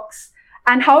 weekly talks,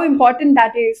 and how important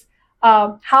that is.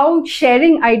 How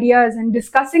sharing ideas and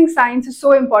discussing science is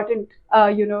so important.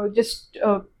 Just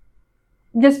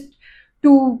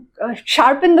to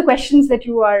sharpen the questions that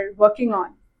you are working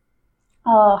on.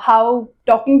 How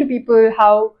talking to people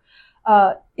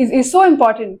is so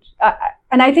important,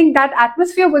 and I think that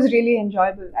atmosphere was really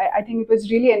enjoyable. I think it was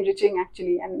really enriching,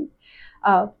 actually, and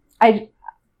I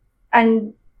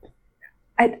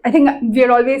think we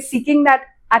are always seeking that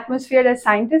atmosphere as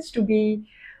scientists, to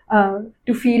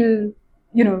feel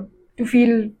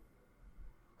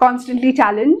constantly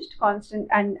challenged,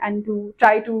 and to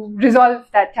try to resolve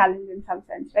that challenge in some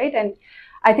sense, right? And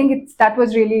I think that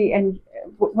was a really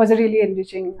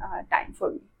enriching time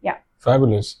for me. Yeah.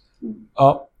 Fabulous.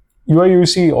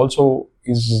 UIUC also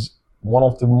is one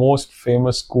of the most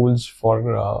famous schools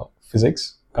for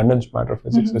physics, condensed matter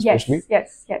physics, especially.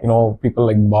 Yes. People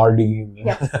like Bardi and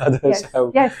others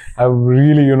have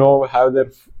really, have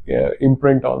their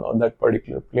imprint on that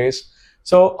particular place.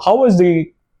 So how was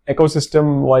the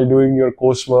ecosystem while doing your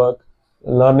coursework,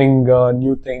 learning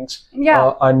new things?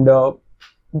 Yeah. And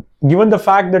given the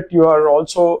fact that you are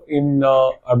also in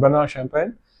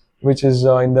Urbana-Champaign, which is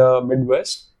in the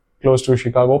Midwest, close to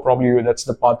Chicago, probably that's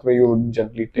the pathway you would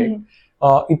generally take.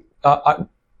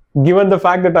 Given the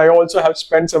fact that I also have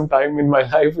spent some time in my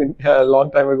life a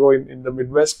long time ago in the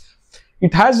Midwest,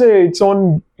 it has its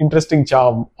own interesting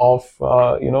charm of,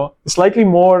 slightly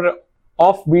more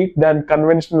offbeat than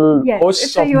conventional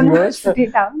coasts of the US. University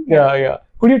town. Yeah.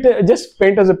 Could you just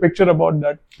paint us a picture about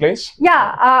that place?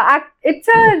 Yeah, it's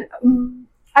as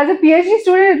a PhD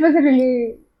student, it was a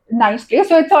really nice place.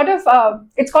 So it's sort of,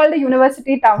 it's called the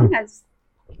university town, as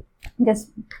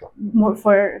just more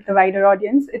for the wider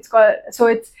audience. It's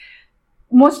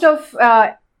most of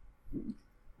the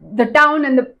town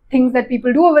and the things that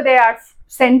people do over there are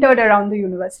centered around the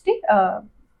university.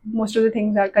 Most of the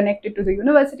things are connected to the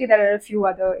university. There are a few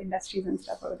other industries and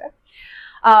stuff over there.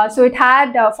 So it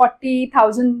had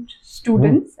 40,000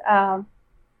 students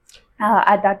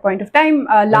at that point of time.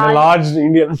 And a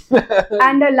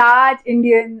large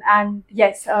Indian. And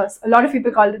yes, a lot of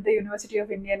people called it the University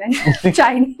of Indian and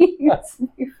Chinese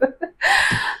people.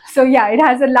 So yeah, it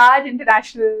has a large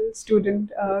international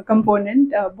student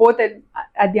component, both at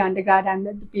the undergrad and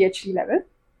at the PhD level.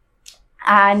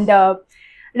 And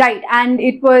and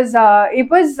it was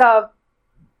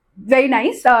very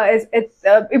nice. It's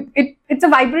a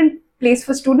vibrant place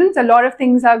for students. A lot of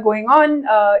things are going on.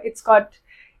 It's got,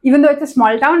 even though it's a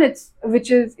small town, it's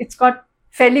got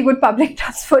fairly good public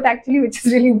transport, actually, which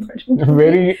is really important.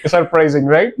 Very surprising,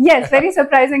 right? Yes, very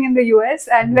surprising in the US,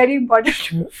 and very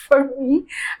important for me,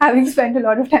 having spent a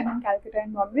lot of time in Calcutta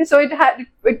and Bombay. So it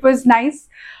was nice.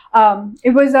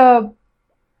 It was a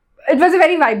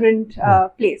very vibrant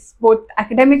place, both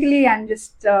academically and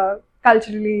just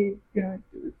culturally.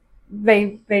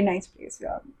 very, very nice place.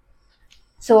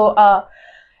 So,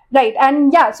 right.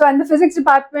 And yeah, so, and the physics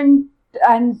department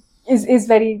is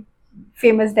very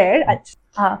famous there.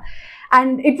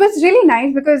 And it was really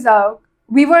nice because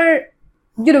we were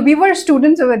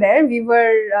students over there.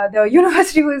 The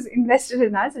university was invested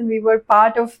in us, and we were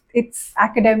part of its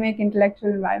academic, intellectual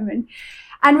environment.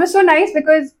 And it was so nice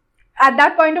because at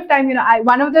that point of time,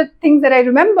 one of the things that I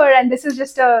remember, and this is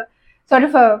just a sort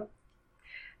of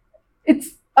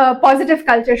it's a positive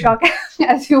culture shock,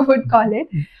 as you would call it.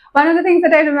 One of the things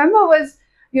that I remember was,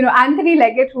 Anthony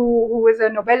Leggett, who was a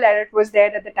Nobel laureate, was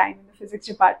there at the time in the physics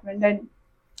department, and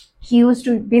he used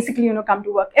to basically, come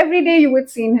to work every day. You would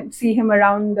see him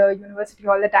around the university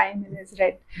all the time in his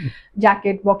red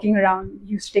jacket, walking around.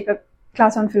 He used to take a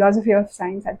class on philosophy of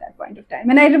science at that point of time.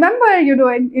 And I remember,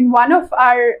 in one of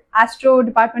our astro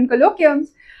department colloquiums,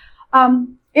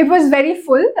 it was very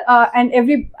full, and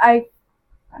I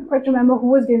can't quite remember who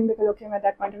was giving the colloquium at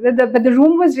that point of time, but the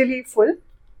room was really full.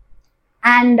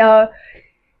 And I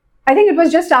think it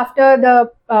was just after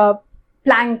the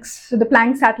the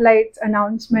Planck satellites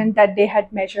announcement that they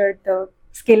had measured the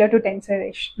scalar to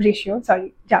tensor ratio,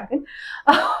 sorry, jargon.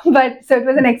 But so it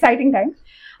was an exciting time.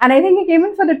 And I think he came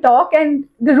in for the talk, and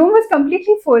the room was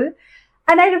completely full.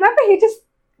 And I remember he just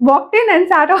walked in and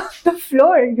sat on the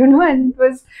floor, and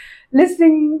was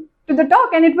listening to the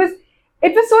talk. And it was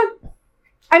so,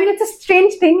 I mean, it's a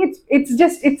strange thing.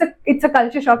 It's a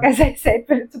culture shock, as I said,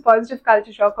 but it's a positive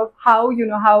culture shock of how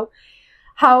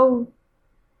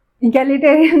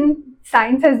egalitarian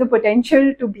science has the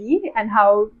potential to be, and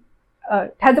how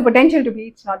it has the potential to be.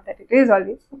 It's not that it is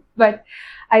always, but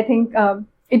I think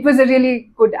it was a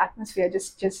really good atmosphere.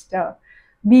 Just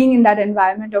being in that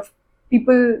environment of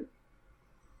people.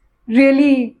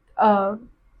 Really, the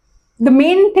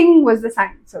main thing was the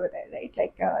science over there, right?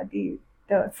 Like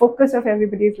the focus of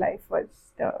everybody's life was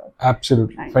the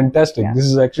absolutely science. Fantastic. Yeah. This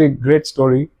is actually a great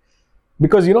story,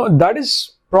 because that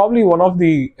is probably one of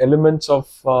the elements of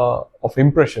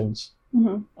impressions.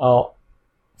 Mm-hmm.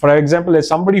 For example, as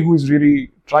somebody who is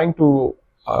really trying to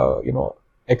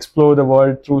explore the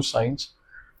world through science,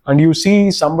 and you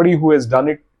see somebody who has done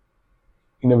it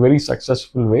in a very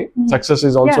successful way. Mm-hmm. Success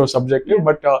is also subjective,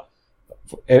 but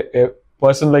a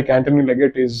person like Anthony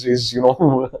Leggett is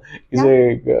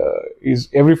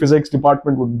every physics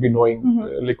department would be knowing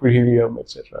liquid helium,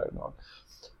 etc.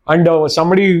 And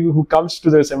somebody who comes to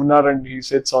the seminar and he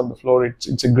sits on the floor,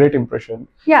 it's a great impression.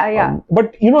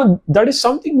 But that is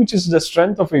something which is the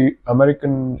strength of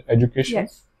American education.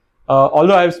 Yes.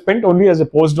 Although I've spent only as a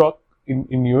postdoc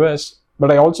in US, but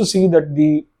I also see that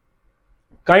the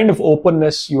kind of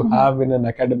openness you have in an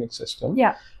academic system.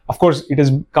 Yeah. Of course, it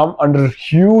has come under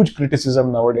huge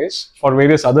criticism nowadays for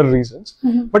various other reasons.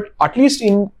 Mm-hmm. But at least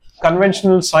in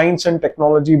conventional science and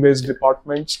technology based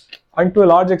departments, and to a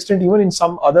large extent even in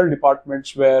some other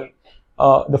departments where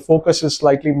the focus is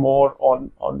slightly more on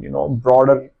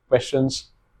broader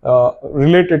questions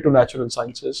related to natural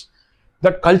sciences,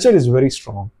 that culture is very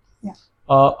strong. Yeah.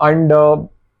 And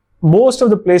most of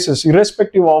the places,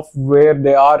 irrespective of where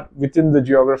they are within the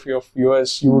geography of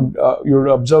US, you would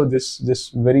observe this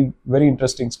very, very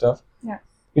interesting stuff. Yeah.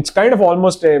 It's kind of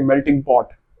almost a melting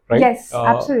pot, right? Yes,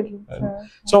 absolutely.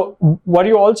 So were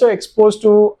you also exposed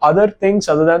to other things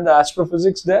other than the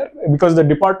astrophysics there? Because the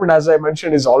department, as I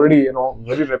mentioned, is already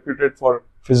very reputed for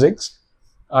physics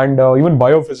and even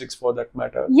biophysics for that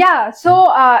matter. Yeah.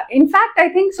 So in fact, I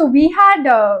think so. We had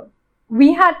the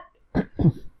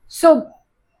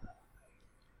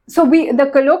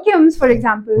colloquiums, for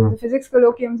example, the physics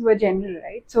colloquiums were general,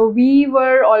 right? So we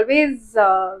were always,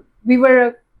 we were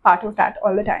a part of that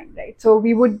all the time, right? So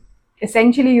we would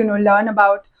essentially, learn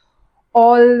about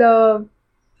all the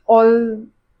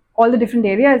different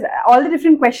areas, all the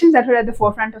different questions that were at the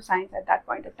forefront of science at that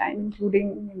point of time,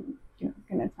 including in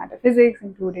condensed matter physics,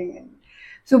 including in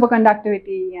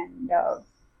superconductivity and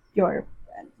your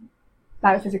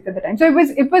biophysics at the time. So it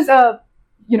was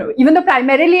even though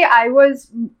primarily I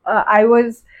was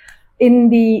in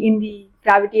the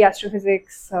gravity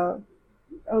astrophysics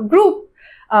group,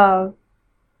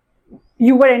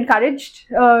 you were encouraged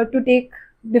to take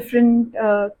different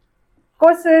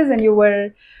courses, and you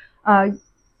were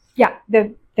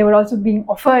they were also being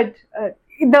offered.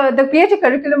 The PhD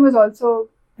curriculum was also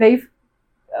very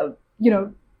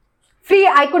free.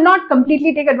 I could not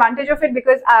completely take advantage of it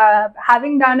because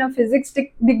having done a physics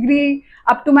degree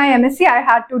up to my MSc, I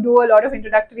had to do a lot of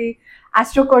introductory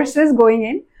astro courses going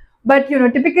in. But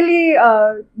typically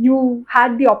you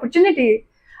had the opportunity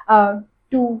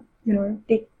to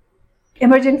take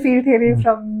emergent field theory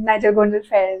from Nigel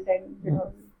Gondelfeld and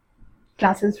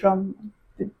classes from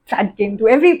that came to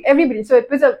everybody. So it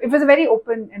was a very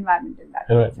open environment in that.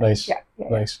 Right, nice. Yeah.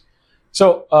 Nice.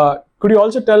 So could you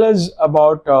also tell us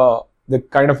about the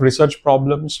kind of research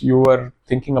problems you were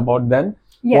thinking about then?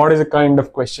 Yes. What is the kind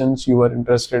of questions you were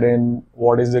interested in?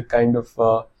 What is the kind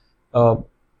of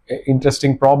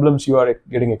interesting problems you are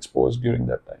getting exposed during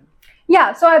that time?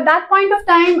 Yeah, so at that point of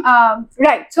time,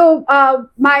 right. So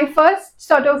my first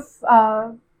sort of,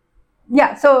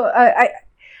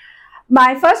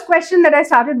 my first question that I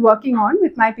started working on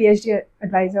with my PhD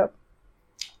advisor,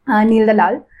 Neil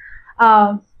Dalal.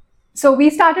 So we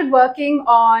started working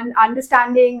on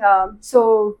understanding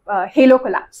halo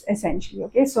collapse essentially.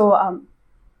 Okay,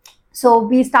 so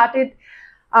we started.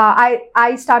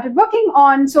 I started working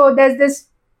on. So there's this.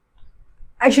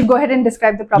 I should go ahead and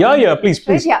describe the problem. Yeah, please.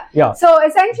 Right? Yeah. So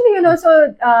essentially,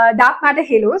 dark matter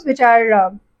halos, which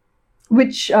are,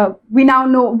 we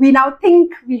now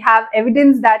think we have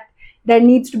evidence that there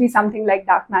needs to be something like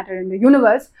dark matter in the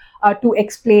universe to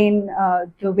explain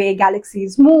the way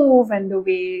galaxies move and the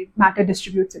way matter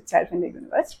distributes itself in the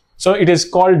universe. So it is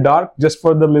called dark, just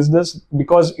for the listeners,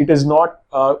 because it is not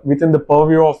within the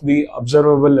purview of the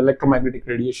observable electromagnetic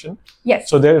radiation. Yes.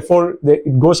 So therefore,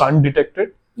 it goes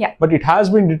undetected. Yeah. But it has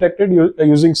been detected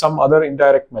using some other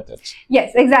indirect methods.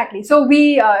 Yes, exactly. So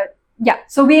we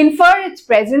infer its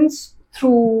presence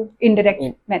through indirect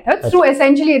methods, through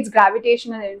essentially its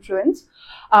gravitational influence.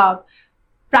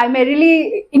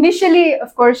 Primarily, initially,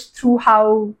 of course, through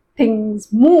how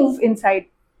things move inside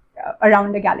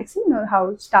around a galaxy.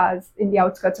 How stars in the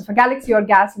outskirts of a galaxy or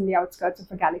gas in the outskirts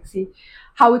of a galaxy,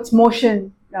 how its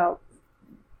motion.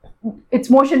 Its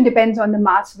motion depends on the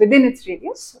mass within its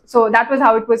radius. So that was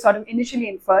how it was sort of initially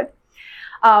inferred.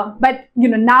 But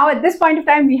now at this point of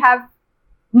time, we have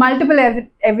multiple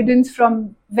evidence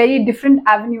from very different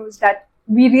avenues that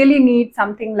we really need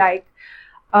something like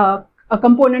a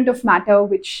component of matter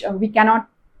which we cannot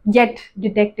yet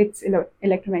detect its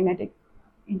electromagnetic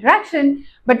interaction,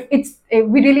 but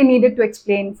we really needed to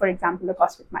explain, for example, the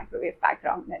cosmic microwave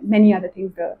background and many other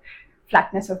things, the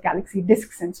flatness of galaxy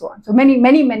disks and so on. So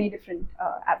many different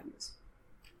avenues.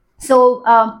 So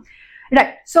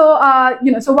right. So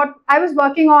so what I was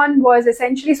working on was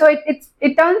essentially, so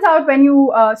it turns out when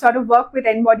you sort of work with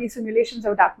n-body simulations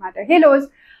of dark matter halos,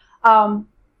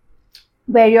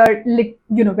 where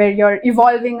you're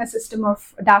evolving a system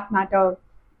of dark matter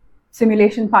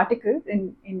simulation particles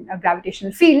in a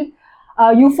gravitational field,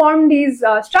 you form these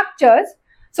structures.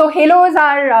 So halos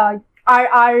are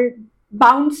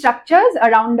bound structures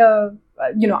around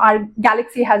our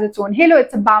galaxy has its own halo.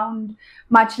 It's a bound,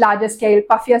 much larger scale,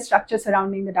 puffier structure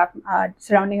surrounding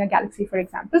a galaxy, for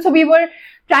example. So we were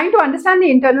trying to understand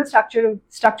the internal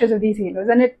structures of these halos,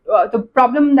 and the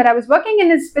problem that I was working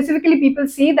in is specifically people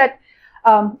see that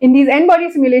in these n-body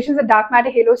simulations, the dark matter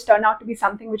halos turn out to be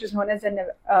something which is known as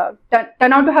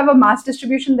turn out to have a mass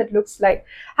distribution that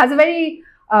has a very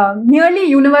nearly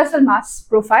universal mass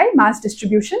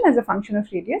distribution as a function of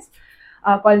radius.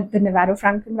 Called the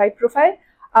Navarro-Franken-White profile,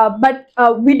 but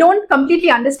we don't completely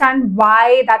understand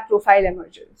why that profile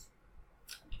emerges.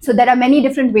 So there are many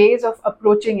different ways of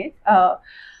approaching it.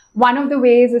 One of the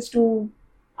ways is to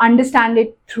understand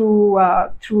it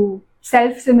through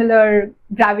self-similar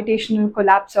gravitational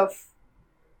collapse of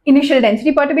initial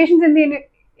density perturbations in the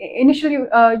initial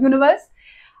universe.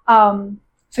 So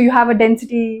you have a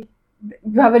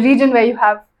region where you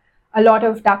have a lot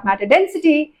of dark matter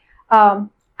density.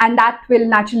 And that will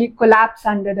naturally collapse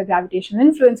under the gravitational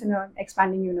influence in an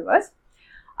expanding universe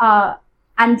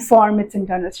and form its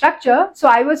internal structure. So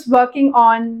I was working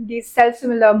on these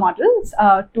self-similar models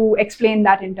to explain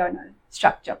that internal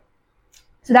structure.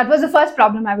 So that was the first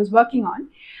problem I was working on.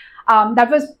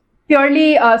 That was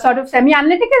purely sort of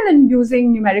semi-analytical and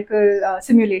using numerical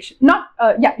simulation,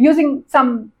 using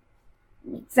some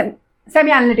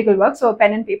semi-analytical work, so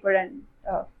pen and paper and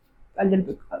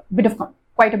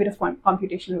quite a bit of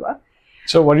computational work.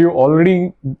 So were you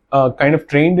already kind of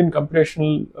trained in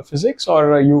computational physics,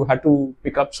 or you had to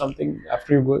pick up something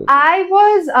after you go? I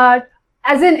was,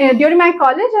 during my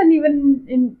kind and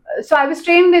even so I was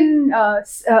trained in,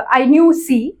 I knew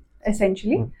C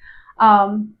essentially,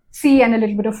 C and a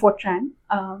little bit of Fortran,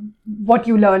 what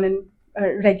you learn in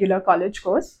a regular college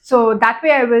course. So that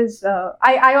way I was,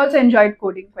 I also enjoyed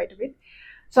coding quite a bit.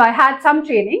 So I had some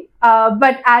training,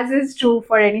 but as is true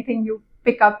for anything, you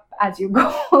pick up as you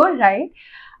go, right?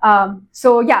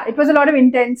 So yeah, it was a lot of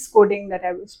intense coding that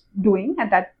I was doing at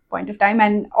that point of time.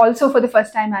 And also for the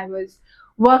first time, I was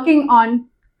working on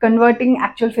converting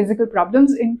actual physical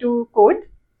problems into code,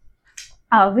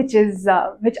 which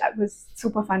was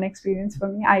super fun experience for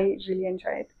me. I really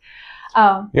enjoy it.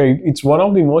 It's one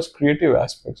of the most creative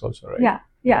aspects also, right? Yeah.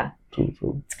 Yeah.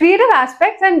 True. It's creative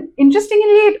aspects, and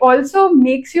interestingly, it also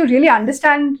makes you really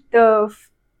understand you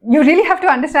really have to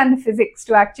understand the physics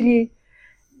to actually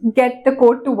get the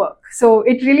code to work. So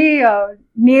it really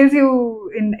nails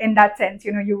you in that sense.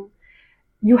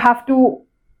 You have to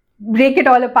break it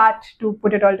all apart to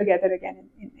put it all together again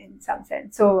in some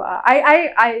sense. So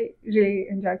I really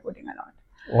enjoy coding a lot.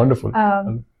 Wonderful.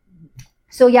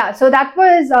 So that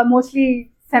was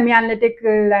mostly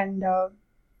semi-analytical and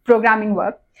programming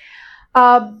work.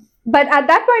 But at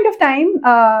that point of time,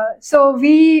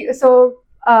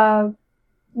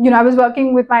 I was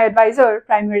working with my advisor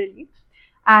primarily,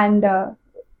 and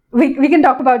we can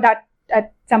talk about that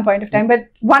at some point of time. But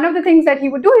one of the things that he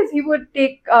would do is he would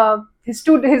take his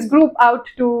group out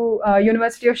to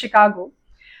University of Chicago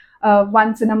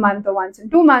once in a month or once in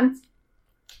 2 months,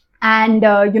 and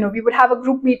we would have a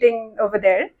group meeting over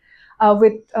there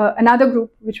with another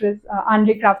group, which was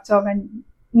Andrei Kravtsov and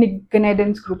Nick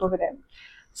Ganedin's group over there.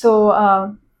 So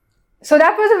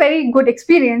that was a very good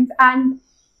experience, and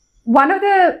one of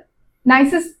the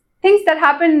nicest things that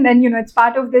happened, and it's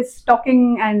part of this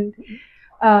talking and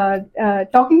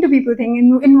talking to people thing.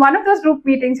 In one of those group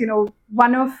meetings,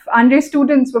 one of Andrei's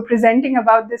students were presenting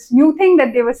about this new thing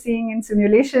that they were seeing in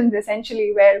simulations,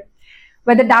 essentially,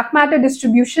 where the dark matter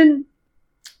distribution,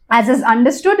 as is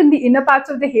understood in the inner parts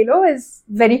of the halo, is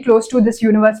very close to this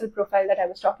universal profile that I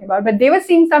was talking about. But they were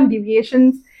seeing some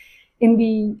deviations in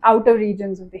the outer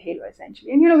regions of the halo,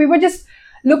 essentially. And, we were just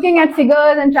looking at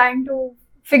figures and trying to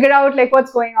figure out like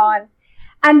what's going on.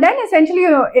 And then essentially,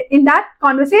 in that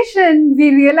conversation,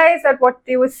 we realized that what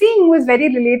they were seeing was very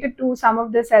related to some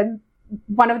of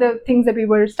one of the things that we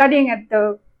were studying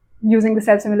using the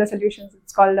self-similar solutions.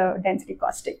 It's called a density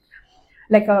caustic,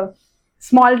 like a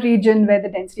small region where the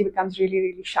density becomes really,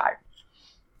 really sharp.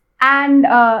 And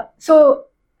so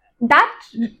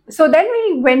then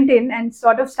we went in and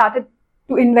sort of started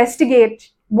to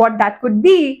investigate what that could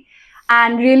be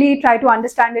and really try to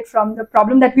understand it from the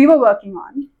problem that we were working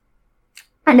on.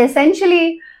 And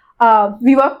essentially,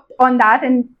 we worked on that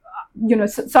and,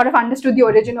 sort of understood the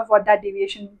origin of what that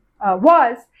deviation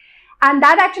was. And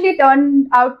that actually turned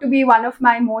out to be one of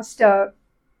my most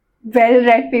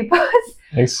well-read papers.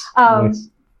 Nice.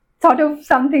 Sort of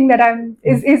something that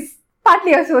is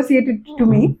partly associated to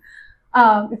me.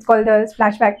 It's called the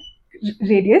splashback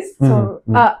radius. So,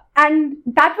 and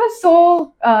that was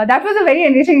that was a very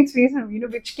enriching experience for me,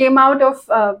 which came out of,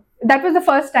 that was the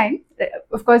first time,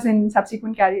 of course, in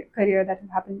subsequent career that has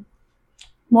happened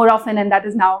more often, and that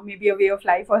is now maybe a way of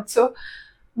life also.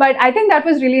 But I think that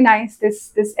was really nice,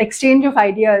 this exchange of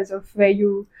ideas of where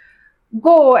you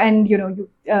go and,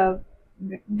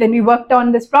 then we worked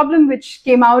on this problem, which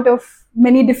came out of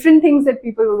many different things that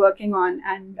people were working on,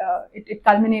 and it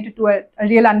culminated to a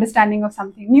real understanding of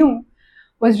something new.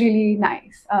 Was really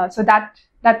nice. So that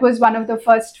was one of the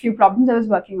first few problems I was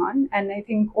working on, and I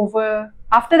think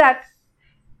after that,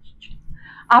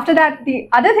 the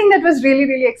other thing that was really,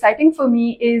 really exciting for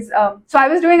me is, so I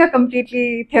was doing a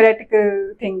completely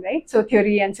theoretical thing, right? So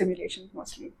theory and simulations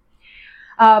mostly.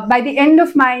 By the end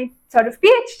of my sort of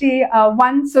PhD,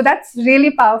 so that's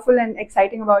really powerful and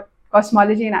exciting about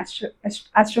cosmology and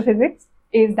astrophysics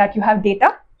is that you have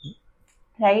data,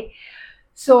 right?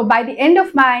 So by the end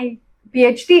of my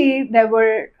PhD, there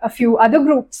were a few other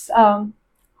groups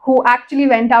who actually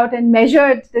went out and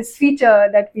measured this feature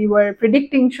that we were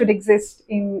predicting should exist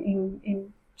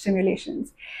in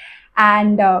simulations.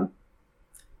 And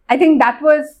I think that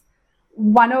was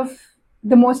one of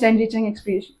the most enriching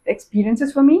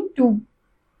experiences for me, to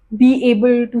be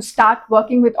able to start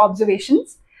working with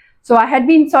observations. So I had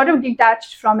been sort of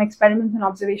detached from experiments and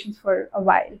observations for a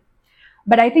while.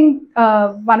 But I think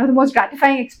one of the most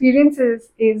gratifying experiences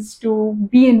is to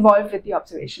be involved with the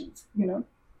observations,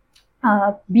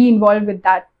 be involved with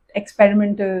that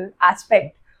experimental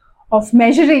aspect of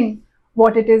measuring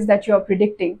what it is that you're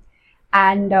predicting.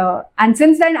 And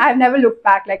since then, I've never looked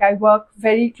back. Like, I work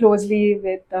very closely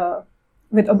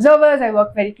with observers. I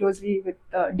work very closely with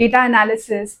data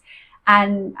analysis,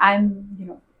 and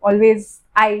I'm,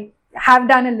 I have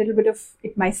done a little bit of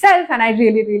it myself, and I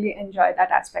really, really enjoy that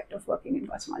aspect of working in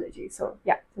cosmology. So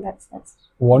yeah, so that's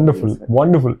wonderful,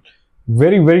 wonderful.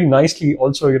 Very, very nicely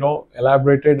also,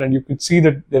 elaborated, and you could see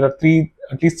that there are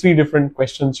at least three different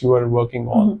questions you are working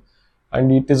on. And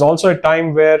it is also a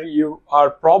time where you are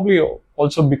probably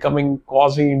also becoming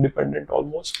quasi-independent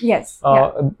almost. Yes.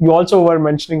 You also were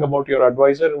mentioning about your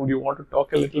advisor. Would you want to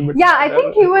talk a little bit? Yeah, I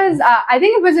think I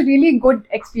think it was a really good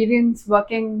experience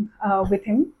working with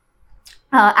him.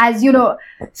 As you know,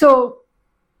 so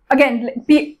again,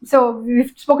 so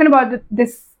we've spoken about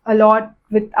this a lot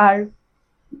with our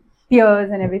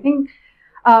peers and everything.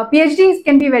 PhDs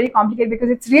can be very complicated because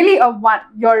it's really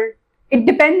it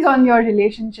depends on your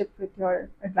relationship with your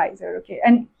advisor. Okay,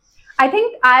 and I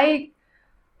think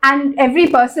and every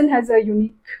person has a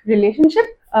unique relationship,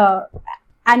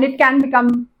 and it can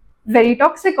become very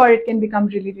toxic, or it can become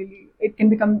it can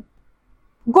become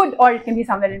good, or it can be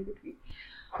somewhere in between.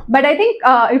 But I think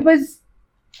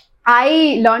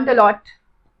I learned a lot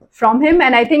from him,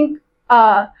 and I think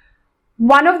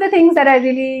one of the things that I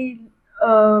really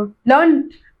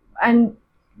learned and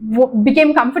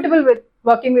became comfortable with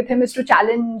working with him is to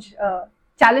challenge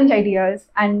ideas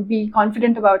and be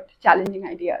confident about challenging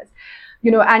ideas.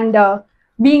 And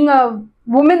being a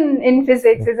woman in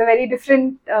physics is a very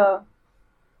different,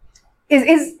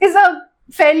 is a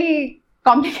fairly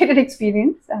complicated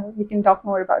experience. We can talk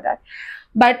more about that.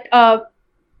 But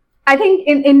I think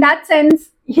in that sense,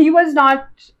 he was not,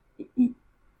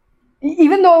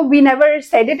 even though we never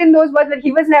said it in those words, but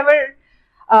he was never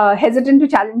hesitant to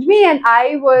challenge me, and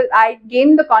I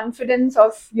gained the confidence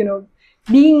of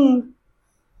being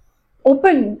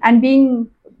open and being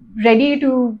ready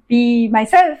to be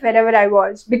myself wherever I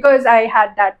was, because I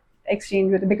had that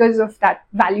exchange with him, because of that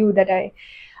value that I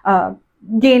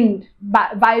gained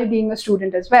while being a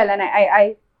student as well. And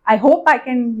I hope I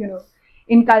can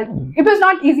inculcate. It was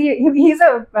not easy. He's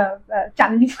a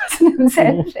challenging person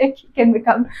himself. Like, he can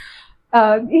become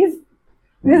he's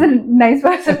a nice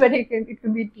person, but he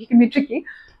can be tricky.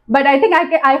 But I think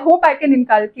I hope I can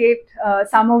inculcate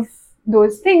some of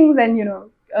those things, and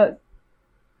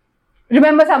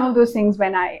remember some of those things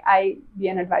when I be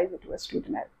an advisor to a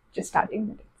student just starting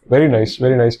with it. Very nice,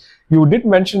 very nice. You did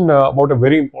mention about a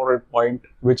very important point,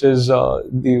 which is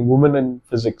the woman in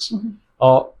physics.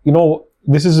 Mm-hmm.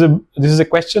 This is a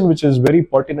question which is very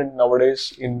pertinent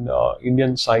nowadays in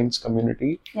Indian science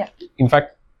community. Yeah. In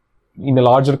fact, in a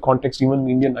larger context, even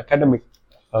Indian academic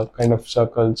kind of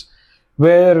circles,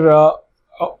 where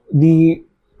the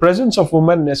presence of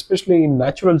women, especially in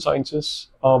natural sciences,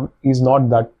 is not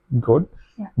that good.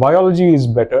 Yeah. Biology is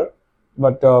better,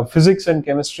 but physics and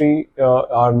chemistry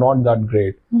are not that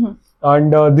great. Mm-hmm.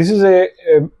 And this is a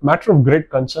matter of great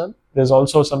concern. There's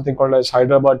also something called as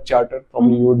Hyderabad Charter.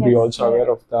 Probably you would be also aware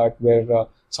of that, where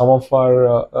some of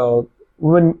our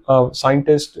women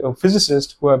scientists,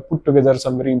 physicists, who have put together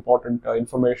some very important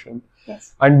information.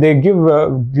 Yes. And they give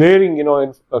glaring,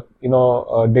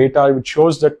 data which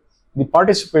shows that the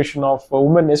participation of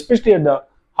women, especially at the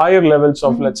higher levels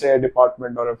of, let's say, a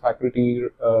department or a faculty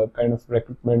kind of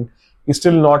recruitment, is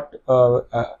still not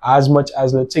as much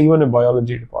as, let's say, even a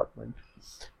biology department.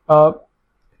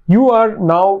 You are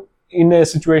now in a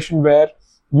situation where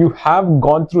you have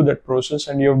gone through that process,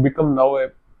 and you have become now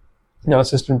an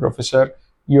assistant professor,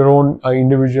 your own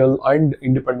individual and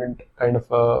independent kind of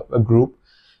a group.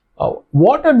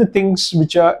 What are the things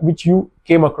which you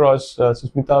came across,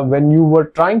 Susmita, when you were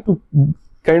trying to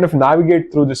kind of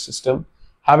navigate through this system,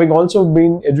 having also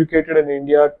been educated in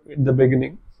India in the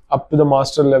beginning up to the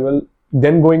master level,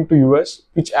 then going to US,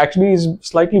 which actually is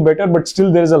slightly better, but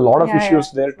still there is a lot of issues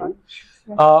there too.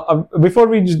 Before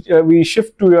we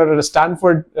shift to your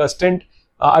Stanford stint,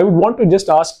 I would want to just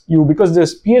ask you, because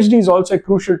this PhD is also a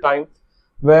crucial time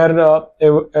where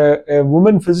a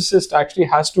woman physicist actually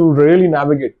has to really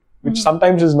navigate, which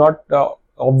sometimes is not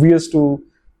obvious to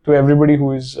everybody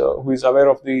who is aware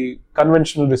of the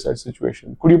conventional research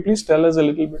situation. Could you please tell us a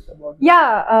little bit about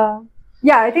that?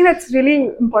 Yeah, I think that's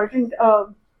really important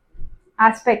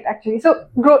aspect actually. So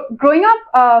growing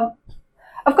up,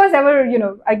 of course,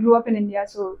 I grew up in India,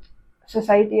 so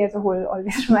society as a whole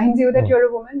always reminds you that you're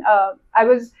a woman. I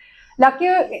was lucky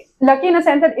in a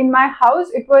sense that in my house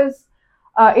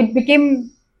it became,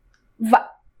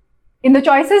 in the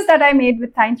choices that I made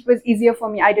with science, was easier for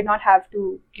me. I did not have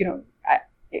to,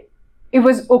 it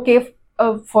was okay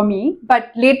for me.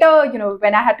 But later,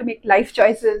 when I had to make life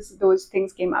choices, those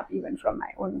things came up even from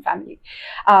my own family.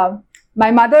 My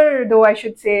mother, though, I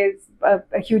should say, is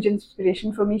a huge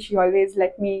inspiration for me. She always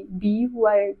let me be who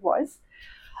I was.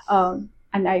 And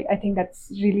I think that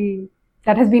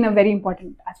has been a very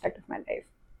important aspect of my life.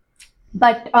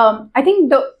 But I think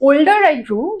the older I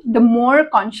grew, the more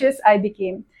conscious I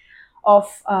became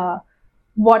of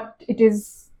what it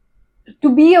is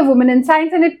to be a woman in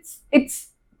science, and it's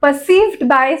perceived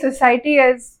by society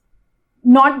as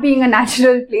not being a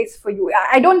natural place for you.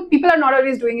 People are not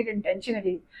always doing it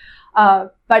intentionally,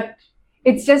 but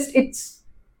it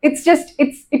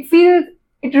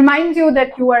reminds you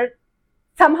that you are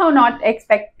somehow not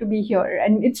expect to be here,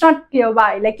 and it's not clear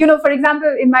why. Like, for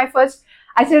example,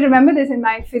 I still remember this, in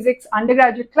my physics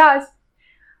undergraduate class,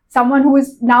 someone who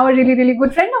is now a really, really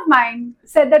good friend of mine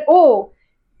said that, oh,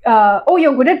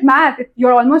 you're good at math.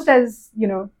 You're almost as,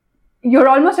 you're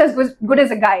almost as good as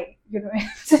a guy.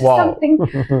 It's just something,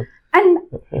 and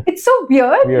it's so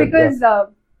weird because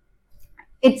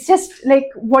it's just like,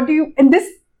 what do you? And this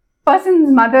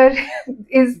person's mother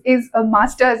is a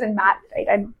master's in math, right?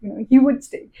 And he would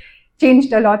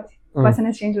changed a lot. Person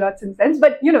has changed a lot since then.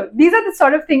 But these are the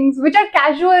sort of things which are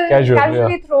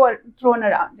casually thrown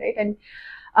around, right?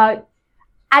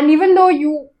 And even though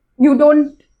you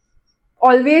don't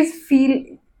always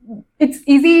feel, it's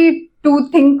easy to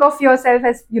think of yourself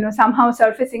as somehow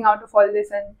surfacing out of all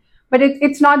this, but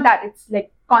it's not that. It's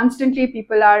like constantly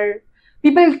people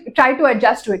try to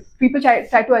adjust to it. People try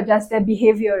to adjust their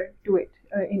behavior to it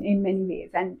in many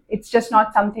ways, and it's just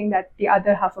not something that the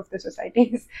other half of the society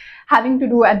is having to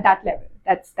do at that level.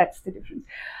 That's the difference.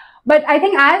 But I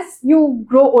think as you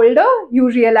grow older, you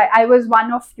realize, I was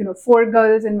one of 4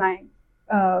 girls in my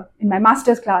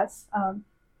master's class.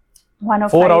 One of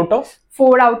 4 out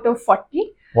of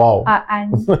 40. Wow.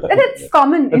 And that's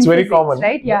common. That's very physics, common,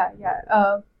 right? Yeah.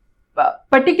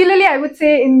 Particularly, I would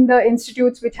say in the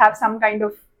institutes which have some kind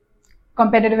of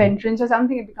competitive entrance or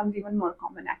something, it becomes even more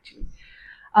common actually.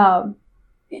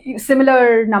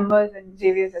 Similar numbers in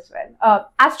Xavier's as well.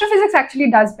 Astrophysics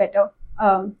actually does better.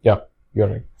 Yeah, you're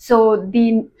right. So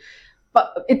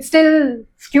it's still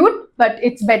skewed, but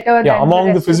it's better. Yeah, than among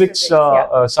the the rest physics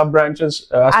of sub-branches,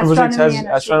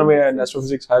 astronomy and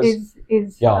astrophysics has.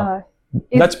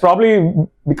 That's probably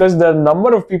because the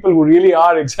number of people who really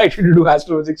are excited to do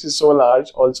astrophysics is so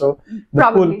large. Also,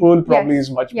 the pool probably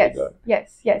is much bigger.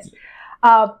 Yes.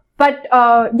 And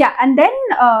then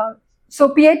so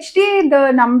PhD,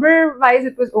 the number wise,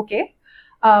 it was okay,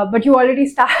 but you already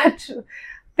start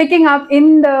picking up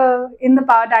in the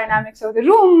power dynamics of the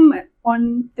room,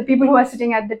 on the people who are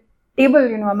sitting at the table,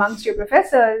 amongst your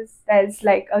professors. There's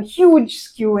like a huge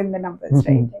skew in the numbers,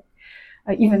 right?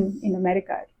 Like, even in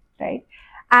America. Right.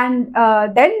 And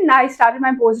then I started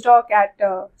my postdoc at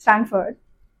Stanford.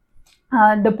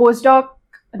 The postdoc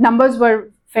numbers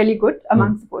were fairly good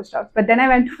amongst the postdocs. But then I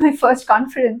went to my first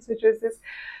conference, which was this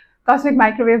cosmic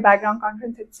microwave background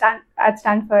conference at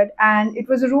Stanford. And it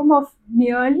was a room of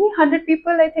nearly 100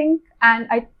 people, I think. And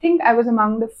I think I was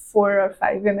among the 4 or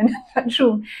 5 women in that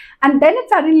room. And then it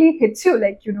suddenly hits you,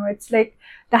 like, it's like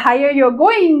the higher you're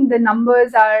going, the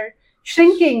numbers are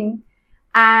shrinking.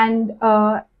 And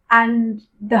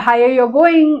the higher you're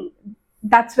going,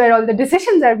 that's where all the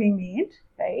decisions are being made,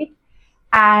 right?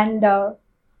 And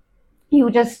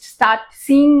you just start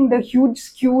seeing the huge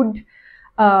skewed,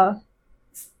 the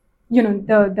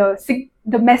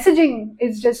messaging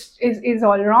is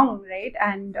all wrong, right?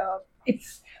 And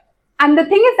and the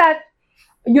thing is that,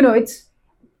 it's,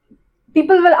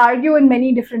 people will argue in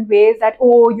many different ways that,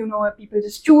 people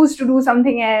just choose to do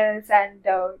something else, and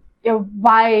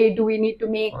why do we need to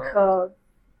make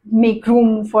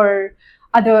room for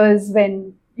others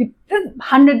when there's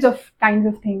hundreds of kinds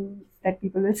of things that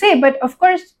people will say. But of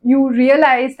course, you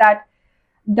realize that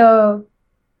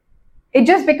it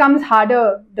just becomes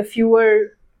harder the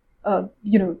fewer,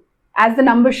 as the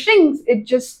number shrinks, you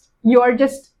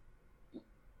just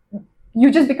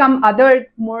become othered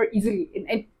more easily.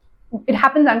 It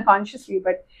happens unconsciously,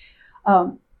 but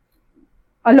a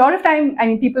lot of time,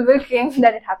 people will claim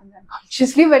that it happens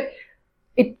unconsciously, but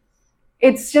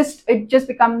it just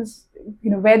becomes,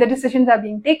 where the decisions are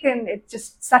being taken, it's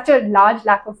just such a large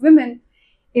lack of women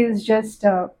is just,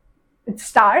 it's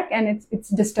stark and it's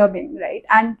disturbing, right?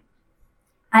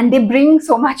 And they bring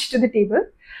so much to the table.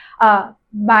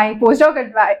 My postdoc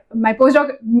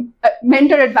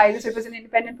mentor advisor, so it was an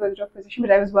independent postdoc position,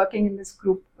 but I was working in this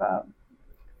group,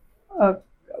 at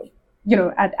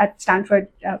Stanford,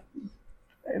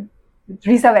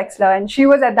 Risa Wexler, and she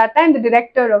was at that time the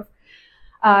director of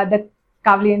the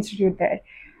Kavli Institute there.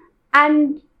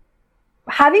 And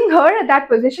having her at that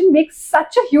position makes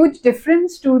such a huge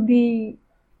difference to the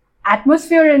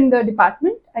atmosphere in the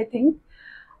department, I think.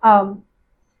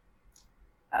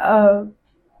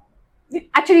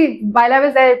 Actually, while I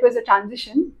was there, it was a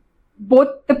transition.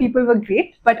 Both the people were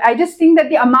great, but I just think that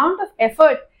the amount of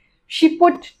effort she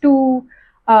put to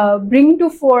bring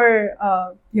to fore,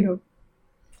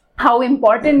 how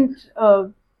important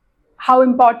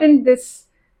this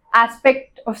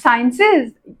aspect of science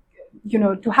is,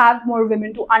 to have more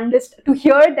women, to understand, to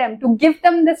hear them, to give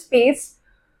them the space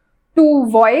to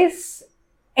voice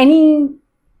any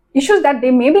issues that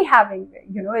they may be having,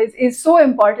 is so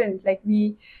important. Like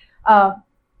we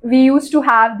used to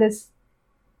have this.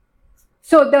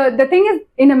 So the thing is,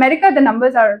 in America, the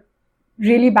numbers are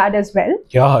really bad as well.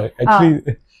 Yeah,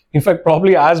 actually, in fact,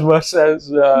 probably as worse as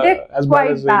they're as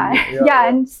quite bad as bad.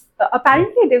 And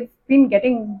apparently they've been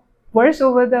getting worse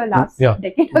over the last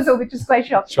decade or so, which is quite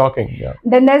shocking. Shocking, yeah.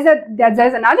 Then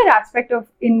there's another aspect of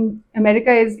in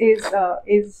America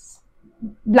is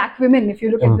black women. If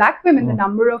you look at black women, the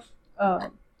number of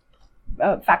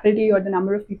faculty or the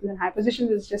number of people in high positions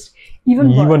is just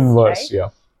even worse, right? Yeah.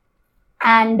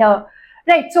 And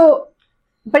so,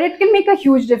 but it can make a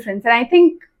huge difference, and I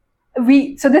think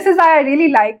so this is why I really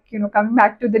like, coming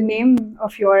back to the name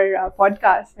of your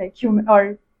podcast, like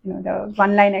the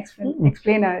one-line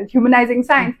explainer, humanizing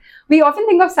science. We often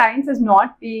think of science as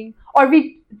not being, or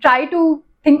we try to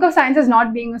think of science as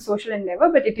not being a social endeavor,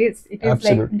 but it is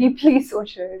like deeply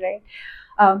social,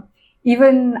 right?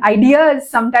 Even ideas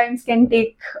sometimes can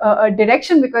take a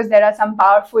direction because there are some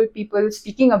powerful people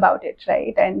speaking about it,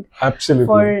 right? And absolutely,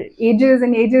 for ages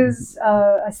and ages,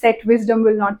 a set wisdom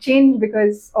will not change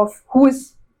because of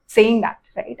who's saying that,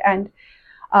 right? And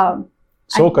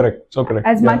correct.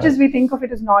 As much as we think of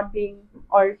it as not being,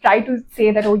 or try to say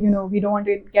that, we don't want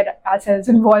to get ourselves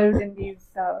involved in these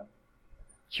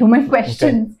human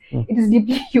questions. It is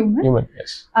deeply human.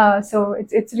 Yes. So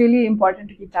it's really important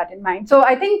to keep that in mind. So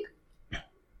I think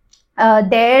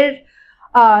there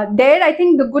I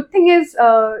think the good thing is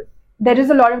there is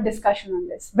a lot of discussion on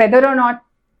this, whether or not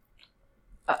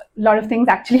a lot of things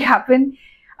actually happen.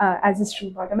 As is true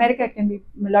about America, it can be,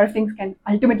 a lot of things can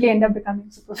ultimately end up becoming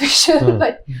superficial,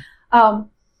 but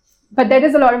there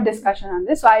is a lot of discussion on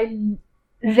this. So I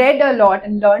read a lot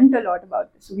and learned a lot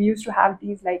about this. So we used to have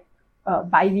these like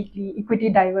bi-weekly equity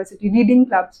diversity reading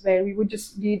clubs where we would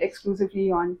just read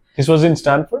exclusively on. This was in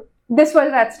Stanford? This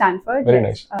was at Stanford. Very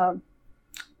nice.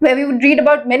 Where we would read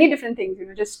about many different things,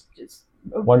 just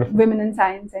women in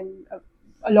science, and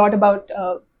a lot about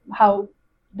how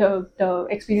the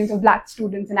experience of black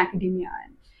students in academia,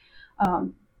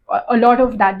 and a lot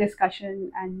of that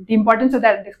discussion and the importance of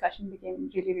that discussion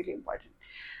became really, really important.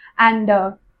 And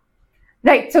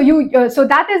right, so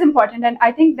that is important. And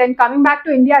I think then coming back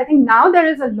to India, I think now there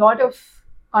is a lot of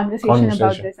conversation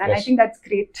about this, and I think that's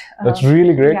great. That's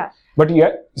really great. Yeah. But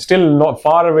still not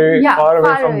far away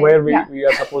from where we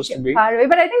are supposed to be. Far away,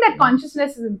 but I think that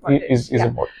consciousness is important. Is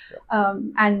important. Yeah.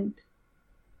 And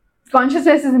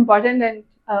consciousness is important, and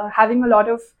having a lot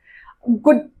of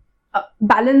good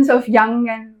balance of young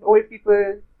and old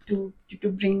people to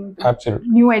bring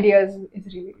new ideas is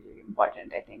really, really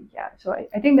important, I think. Yeah. So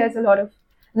I think there's a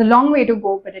long way to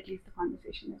go, but at least the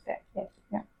conversation is there. Yes.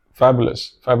 Yeah.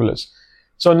 Fabulous.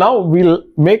 So now we'll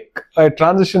make a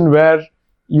transition where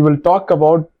you will talk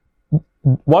about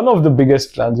one of the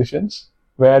biggest transitions,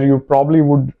 where you probably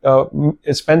would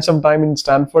spend some time in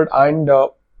Stanford and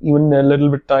even a little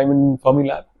bit time in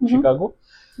Fermilab, Chicago.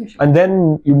 And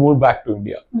then you move back to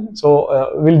India.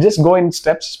 So we'll just go in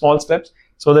small steps,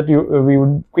 so that we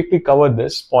would quickly cover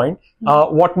this point.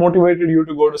 What motivated you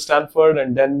to go to Stanford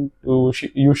and then to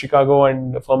Chicago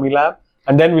and Fermilab,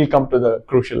 and then we'll come to the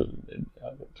crucial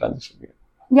transition here.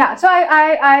 Yeah, so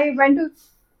I went to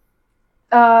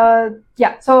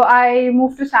so I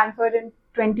moved to Stanford in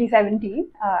 2017.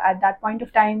 At that point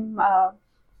of time,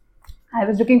 I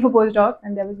was looking for postdocs,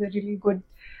 and there was a really good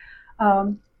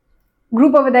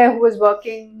group over there who was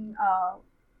working,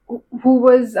 who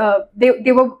was,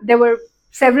 there were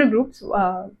several groups.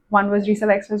 One was Risa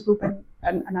Wexler's group,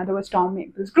 and another was Tom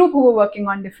Maple's group, who were working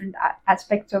on different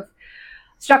aspects of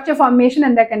structure formation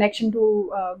and their connection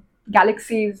to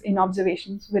galaxies in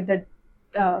observations with the,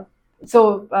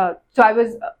 so I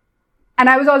was, and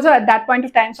I was also at that point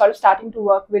of time sort of starting to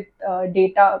work with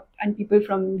data and people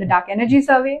from the Dark Energy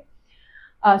Survey.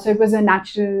 So it was a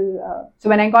natural, so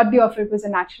when I got the offer, it was a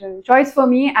natural choice for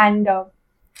me. And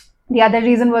the other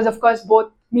reason was, of course,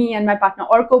 both me and my partner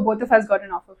Orko, both of us got an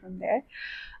offer from there.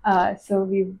 So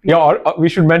we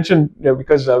should mention,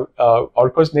 because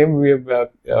Orko's name, we have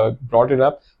brought it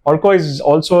up. Orko is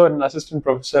also an assistant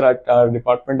professor at our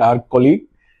department, our colleague,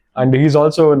 and he's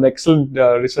also an excellent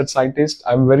research scientist.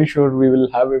 I'm very sure we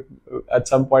will have it at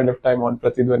some point of time on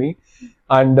Pratidhwani.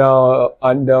 And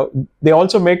they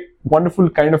also make wonderful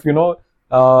kind of,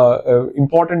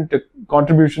 important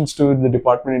contributions to the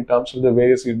department in terms of the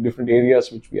various different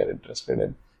areas which we are interested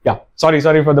in. Yeah, sorry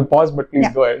for the pause, but please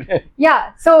go ahead.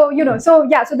 So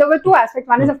there were two aspects.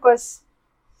 One is, of course,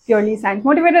 purely science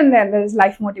motivated, and then there's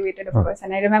life motivated, of course.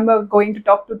 And I remember going to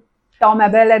talk to Tom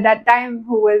Abel at that time,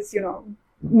 who was,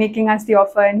 making us the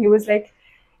offer, and he was like,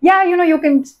 yeah, you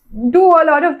can do a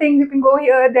lot of things, you can go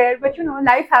here, there, but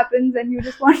life happens and you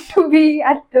just want to be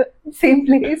at the same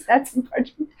place. That's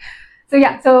important.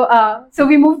 So so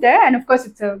we moved there, and of course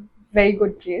it's a very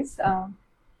good place.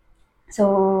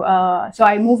 So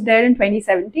I moved there in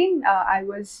 2017.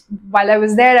 While I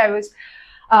was there,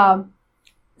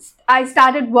 I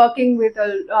started working with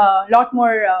a lot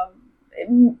more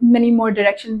many more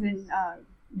directions in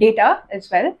data as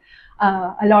well.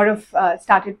 A lot of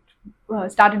started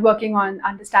working on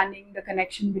understanding the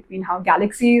connection between how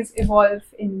galaxies evolve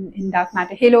in dark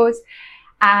matter halos,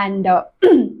 and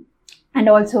and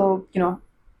also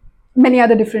many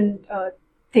other different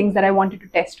things that I wanted to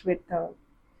test with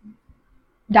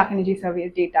dark energy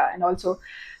surveys data, and also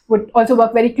would also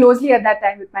work very closely at that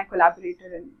time with my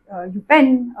collaborator in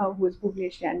UPenn, who was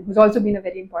Bhuvnesh, and who's also been a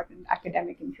very important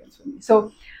academic influence for me.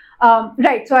 So,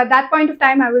 right. So at that point of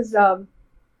time, I was, so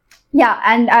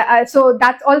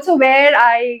that's also where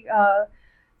I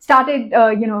started,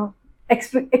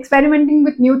 experimenting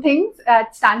with new things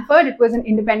at Stanford. It was an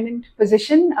independent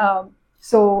position,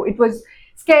 so it was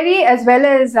scary as well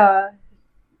as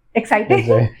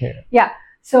exciting. Yeah.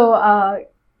 So.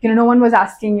 No one was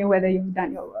asking you whether you've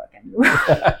done your work, and you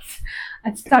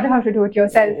sort of have to do it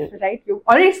yourself, right? You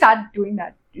already started doing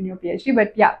that in your PhD,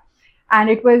 but yeah, and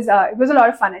it was a lot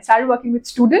of fun. I started working with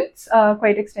students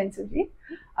quite extensively,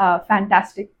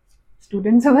 fantastic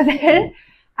students over there,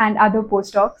 and other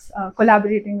postdocs,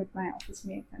 collaborating with my office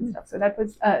mates and stuff. So that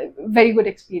was a very good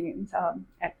experience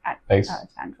at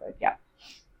Stanford, yeah.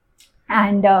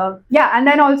 And and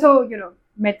then also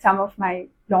met some of my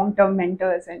long-term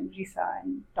mentors, and Risa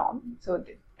and Tom. So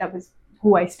that was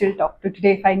who I still talk to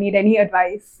today if I need any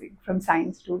advice from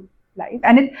science to life.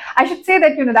 And I should say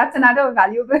that that's another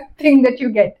valuable thing that you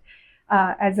get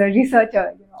as a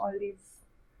researcher.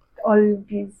 All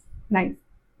these nice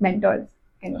mentors.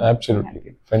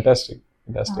 Absolutely, fantastic.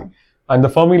 And the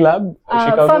Fermi Lab,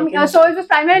 Chicago. So it was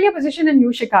primarily a position in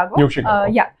U Chicago.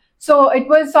 Yeah. So it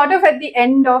was sort of at the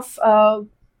end of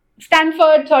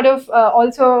Stanford. Sort of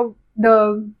also.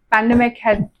 The pandemic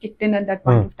had kicked in at that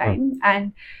point of time,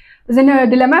 and I was in a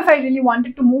dilemma if I really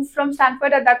wanted to move from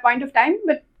Stanford at that point of time,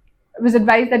 but I was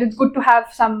advised that it's good to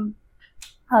have some,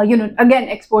 again,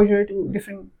 exposure to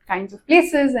different kinds of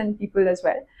places and people as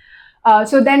well.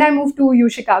 So then I moved to U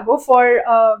Chicago for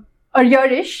a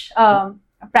year-ish.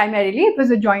 Primarily, it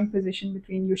was a joint position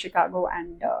between U Chicago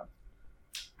and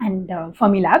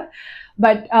Fermi Lab.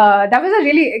 But that was a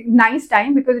really nice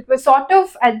time because it was sort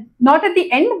of not at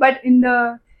the end, but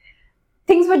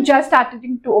things were just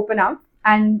starting to open up,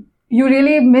 and you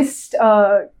really missed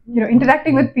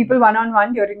interacting with people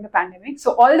one-on-one during the pandemic.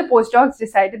 So all the postdocs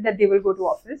decided that they will go to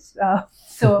office.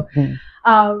 So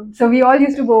we all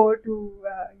used to go to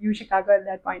U Chicago at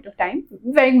that point of time,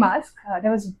 wearing masks.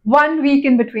 There was 1 week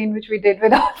in between which we did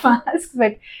without masks,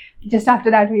 but just after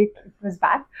that week it was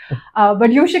back.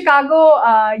 But U Chicago,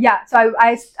 so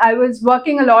I was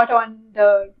working a lot on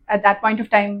at that point of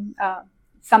time,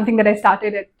 something that I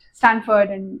started at Stanford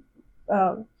and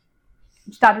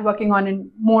started working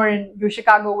on more in U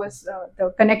Chicago was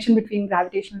the connection between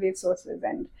gravitational wave sources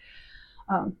and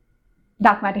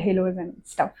dark matter halos and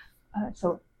stuff.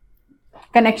 So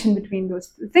connection between those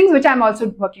things, which I'm also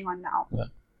working on now. Yeah.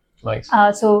 Nice.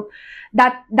 So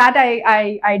that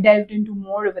I delved into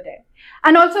more over there.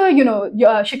 And also,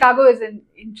 Chicago is an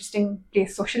interesting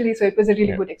place socially, so it was a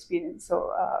really good experience.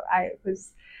 So I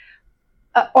was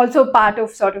also part of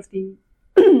sort of the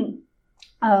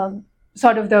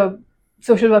the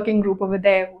social working group over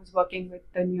there who was working with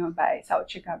the nearby South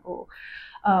Chicago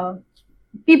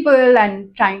people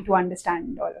and trying to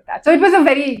understand all of that. So it was a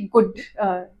very good,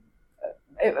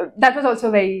 that was also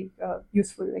a very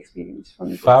useful experience for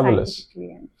me. Fabulous.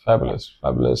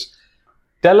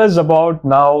 Tell us about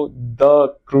now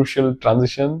the crucial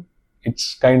transition.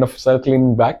 It's kind of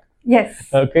circling back. Yes.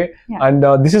 Okay. Yeah. And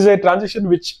this is a transition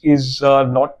which is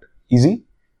not easy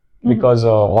because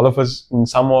all of us in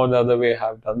some or the other way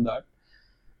have done that.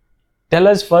 Tell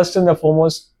us first and the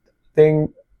foremost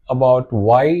thing about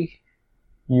why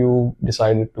you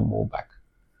decided to move back.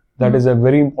 That is a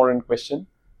very important question,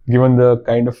 given the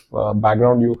kind of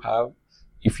background you have.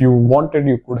 If you wanted,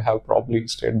 you could have probably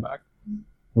stayed back.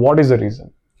 What is the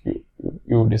reason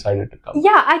you decided to come?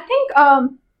 Yeah, I think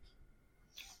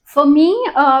for me,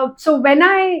 so when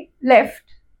I left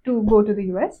to go to the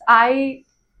US,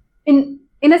 in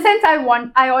a sense,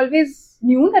 I always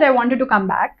knew that I wanted to come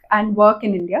back and work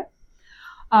in India.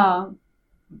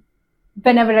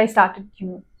 Whenever I started,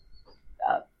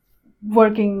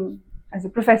 working as a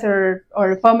professor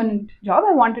or a permanent job,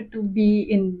 I wanted to be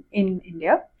in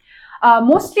India.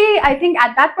 Mostly, I think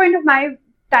at that point of my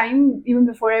time, even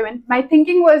before I went, my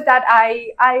thinking was that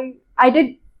I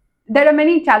did. There are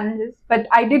many challenges, but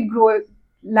I did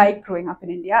growing up in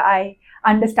India. I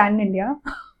understand India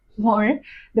more,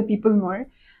 the people more,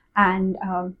 and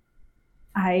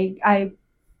I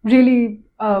really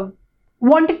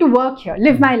wanted to work here,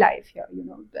 live my life here.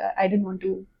 I didn't want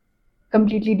to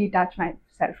completely detach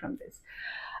myself from this.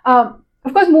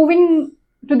 of course, moving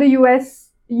to the US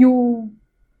is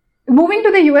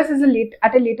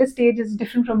at a later stage is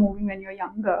different from moving when you're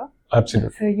younger.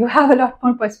 Absolutely. So you have a lot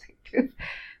more perspective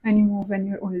when you move when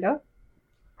you're older.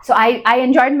 So I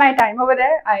enjoyed my time over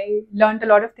there. I learned a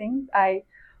lot of things. I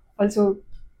also,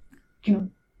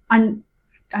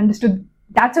 understood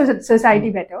that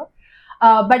society better.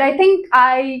 But I think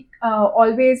I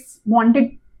always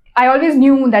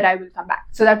knew that I will come back.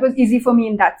 So that was easy for me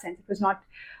in that sense. It was not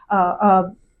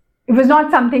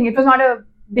a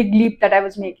big leap that I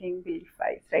was making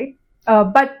belief-wise, right?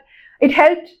 But it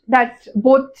helped that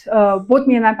both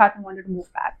me and my partner wanted to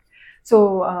move back.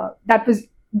 So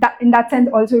in that sense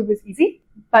also it was easy.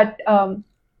 But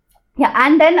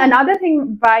and then another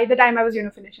thing, by the time I was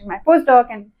finishing my postdoc,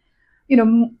 and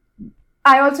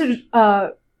I also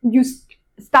you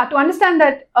start to understand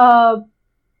that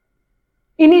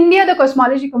in India the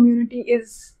cosmology community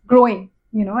is growing,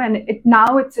 and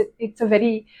it's a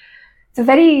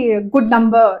very good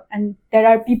number, and there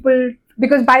are people,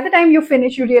 because by the time you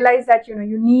finish you realize that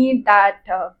you need that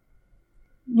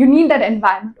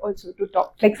environment also to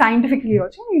talk, like scientifically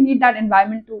also you need that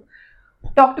environment to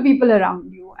talk to people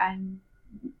around you, and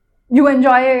you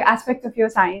enjoy aspects of your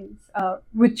science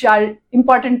which are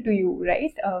important to you,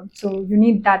 right? So you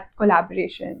need that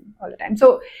collaboration all the time.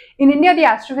 So in India, the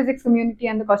astrophysics community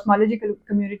and the cosmological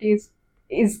community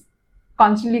is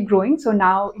constantly growing. So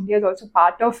now India is also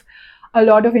part of a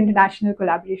lot of international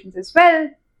collaborations as well.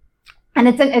 And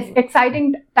it's an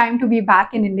exciting time to be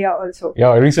back in India also.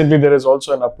 Yeah, recently there is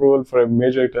also an approval for a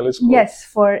major telescope. Yes,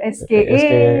 for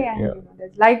SKA, and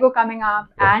there's LIGO coming up,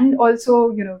 and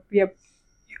also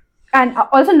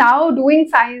also now doing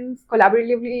science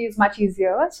collaboratively is much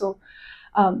easier. So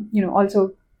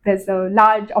also there's a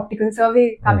large optical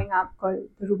survey coming up called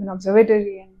the Rubin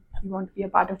Observatory, and you want to be a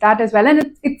part of that as well.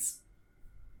 And it's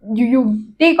you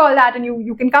take all that and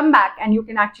you can come back and you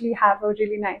can actually have a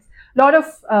really nice lot of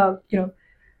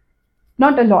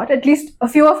not a lot, at least a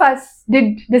few of us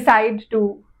did decide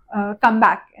to come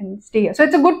back and stay here. So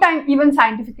it's a good time even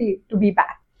scientifically to be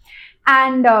back.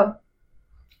 And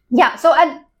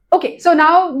so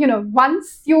now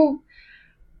once you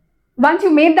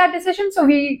made that decision, so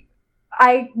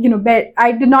I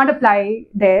did not apply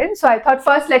there. So I thought,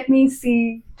 first let me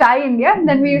try India, and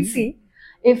then we'll see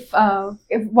if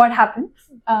what happens.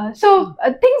 So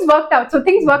things worked out. So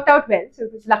things worked out well. So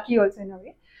it was lucky also in a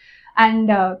way.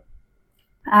 And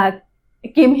I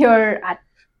came here at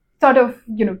sort of,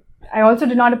 I also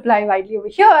did not apply widely over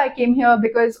here. I came here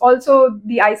because also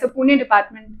the ISA Pune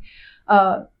department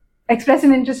expressed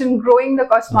an interest in growing the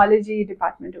cosmology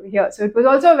department over here. So it was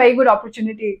also a very good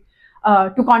opportunity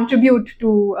to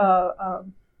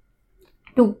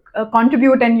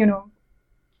contribute and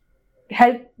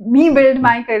help me build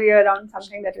my career around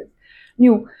something that is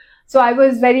new. So I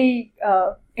was very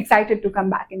excited to come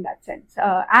back in that sense.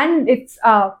 And it's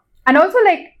and also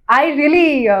like I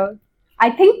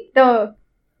think the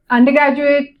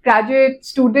undergraduate, graduate,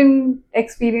 student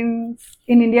experience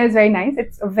in India is very nice.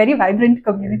 It's a very vibrant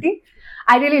community.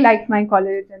 I really liked my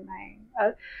college and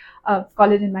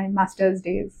my master's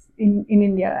days in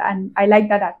India, and I like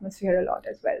that atmosphere a lot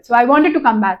as well. So I wanted to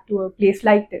come back to a place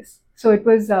like this. So it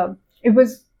was an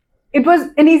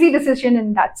easy decision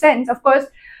in that sense. Of course,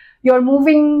 you're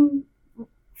moving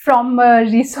from a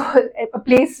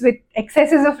place with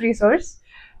excesses of resource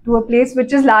to a place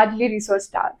which is largely resource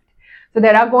starved. So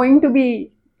there are going to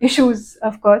be issues,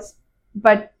 of course,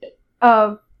 but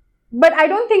I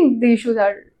don't think the issues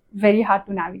are very hard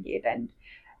to navigate, and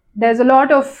there's a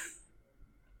lot of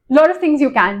things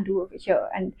you can do over here.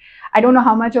 And I don't know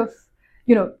how much of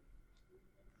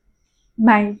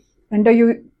my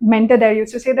mentor there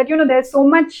used to say that there's so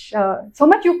much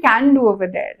you can do over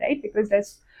there, right? Because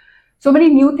there's so many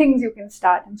new things you can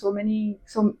start, and so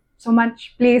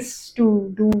much place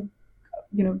to do,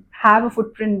 have a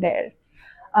footprint there.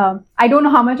 I don't know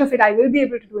how much of it I will be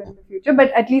able to do in the future,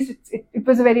 but at least it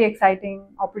was a very exciting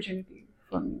opportunity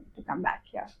for me to come back.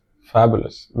 Yeah.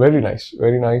 Fabulous. Very nice.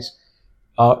 Very nice.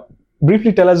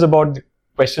 Briefly tell us about the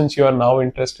questions you are now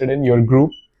interested in, your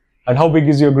group, and how big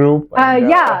is your group?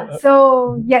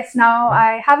 So yes, now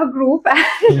I have a group,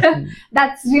 and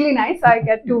that's really nice. I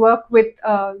get to work with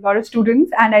a lot of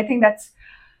students, and I think that's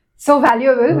so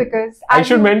valuable because I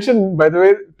should mention, by the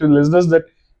way, to listeners that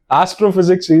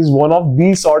astrophysics is one of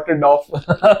the sorted of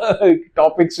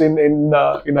topics in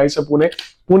ISA Pune.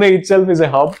 Pune itself is a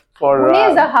hub for.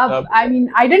 Pune is a hub. I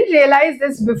mean, I didn't realize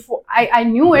this before. I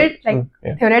knew it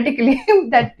theoretically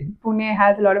that Pune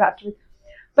has a lot of astrophysics,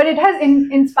 but it has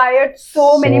inspired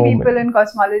so many people in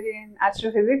cosmology and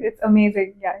astrophysics. It's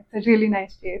amazing. Yeah, it's a really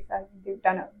nice place. I think they've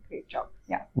done a great job.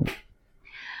 Yeah.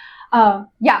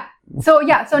 Yeah. So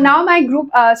now my group.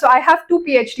 So I have 2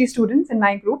 PhD students in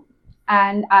my group,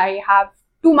 and I have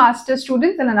 2 master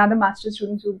students and another master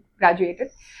student who graduated.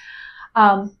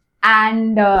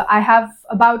 And I have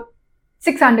about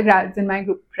 6 undergrads in my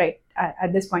group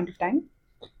at this point of time.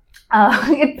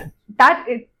 That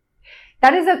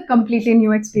is a completely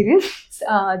new experience.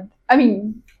 I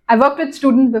mean, I worked with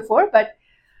students before, but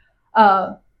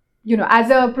as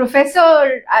a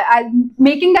professor,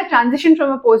 making that transition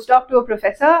from a postdoc to a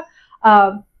professor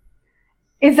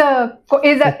is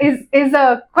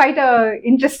quite a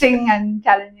interesting and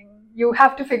challenging. You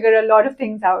have to figure a lot of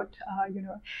things out.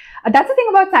 That's the thing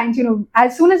about science.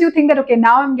 As soon as you think that, okay,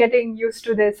 now I'm getting used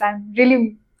to this, I'm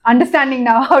really understanding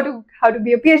now how to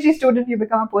be a PhD student, you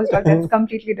become a postdoc. That's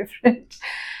completely different.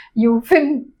 You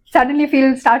suddenly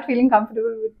start feeling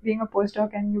comfortable with being a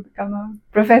postdoc, and you become a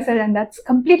professor, and that's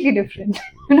completely different.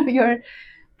 Your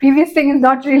previous thing is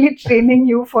not really training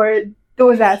you for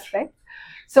those aspects.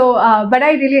 So, but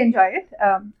I really enjoy it.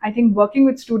 I think working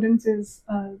with students is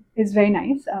very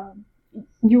nice.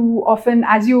 You often,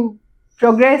 as you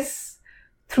progress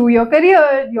through your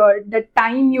career, the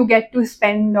time you get to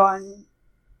spend on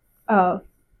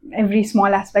every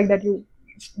small aspect that you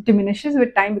diminishes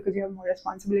with time because you have more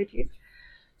responsibilities.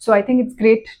 So I think it's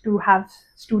great to have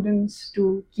students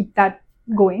to keep that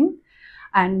going,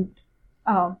 and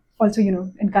also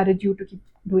encourage you to keep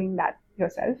doing that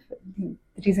yourself. The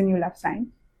reason you love science.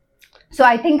 So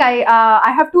I think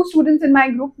I have 2 students in my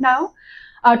group now,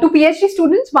 2 PhD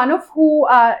students, one of who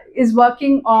is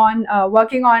working on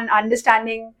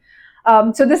understanding.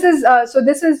 So this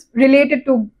is related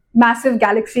to massive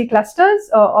galaxy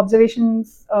clusters,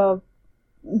 observations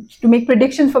to make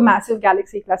predictions for massive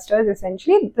galaxy clusters.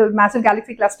 Essentially, the massive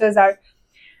galaxy clusters are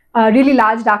really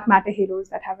large dark matter halos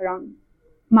that have around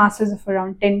masses of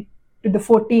around 10 to the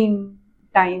 14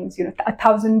 times,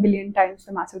 1,000 billion times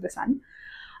the mass of the sun.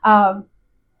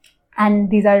 And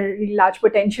these are really large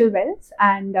potential wells.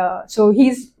 And so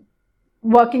he's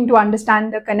working to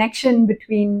understand the connection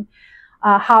between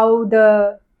how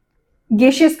the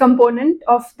gaseous component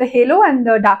of the halo and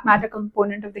the dark matter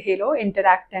component of the halo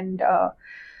interact, and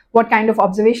what kind of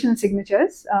observational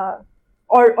signatures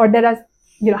or there are,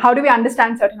 how do we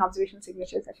understand certain observational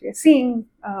signatures that we are seeing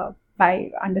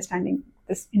by understanding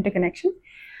this interconnection.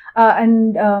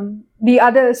 And the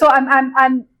other, so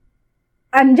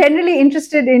I'm generally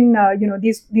interested in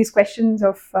these questions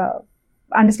of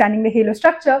understanding the halo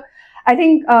structure. I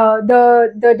think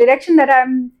the direction that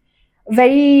I'm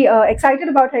very excited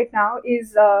about right now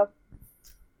is to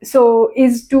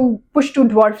push to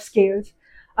dwarf scales,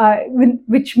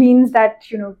 which means that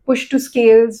push to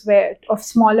scales of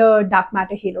smaller dark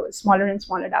matter halos, smaller and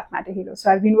smaller dark matter halos.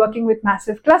 So I've been working with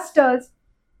massive clusters,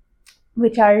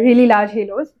 which are really large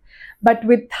halos. But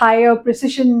with higher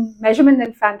precision measurement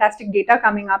and fantastic data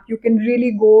coming up, you can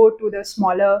really go to the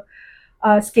smaller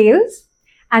scales.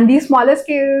 And these smaller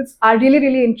scales are really,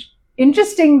 really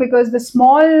interesting because the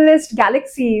smallest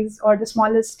galaxies or the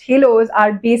smallest halos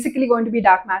are basically going to be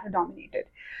dark matter dominated.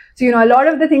 So, a lot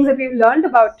of the things that we've learned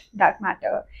about dark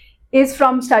matter is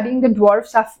from studying the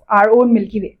dwarfs of our own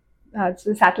Milky Way, so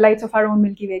the satellites of our own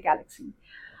Milky Way galaxy.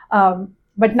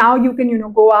 But now you can,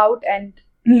 go out and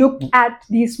look at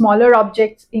these smaller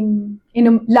objects in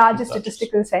a larger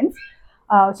statistical sense.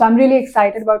 So I'm really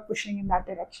excited about pushing in that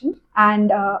direction.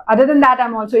 And other than that,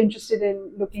 I'm also interested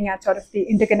in looking at sort of the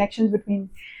interconnections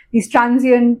between these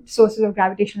transient sources of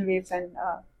gravitational waves and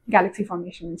galaxy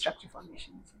formation and structure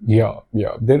formation. Yeah.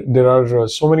 There are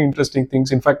so many interesting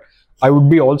things. In fact, I would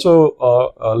be also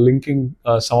linking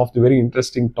some of the very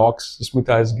interesting talks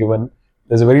Susmita has given.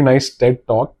 There's a very nice TED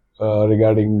talk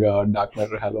regarding dark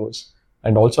matter halos.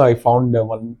 And also I found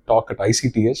one talk at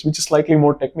ICTS, which is slightly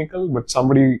more technical, but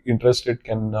somebody interested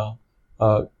can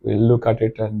look at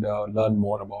it and learn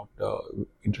more about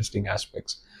interesting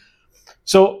aspects.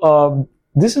 So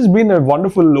this has been a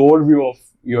wonderful overview of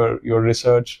your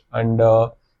research. And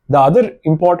the other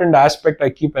important aspect I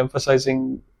keep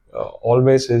emphasizing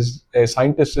always is a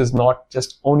scientist is not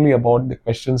just only about the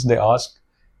questions they ask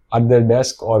at their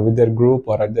desk or with their group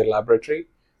or at their laboratory,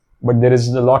 but there is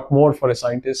a lot more for a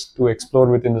scientist to explore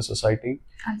within the society.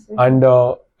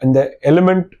 Absolutely. And the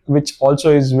element which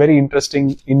also is very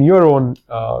interesting in your own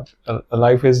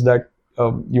life is that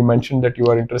you mentioned that you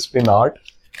are interested in art,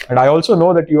 and I also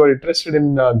know that you are interested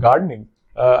in gardening.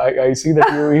 I see that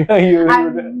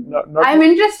I'm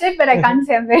interested, but I can't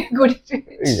say I'm very good at it.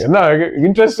 Yeah, no,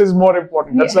 interest is more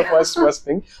important. That's the first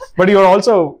thing. But you're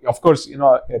also, of course,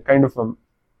 kind of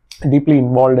deeply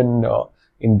involved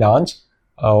in dance.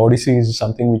 Odyssey is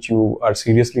something which you are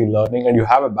seriously learning, and you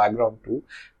have a background too.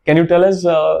 Can you tell us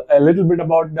a little bit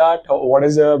about that? What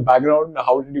is the background?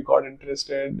 How did you got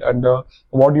interested, and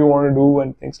what do you want to do,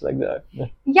 and things like that?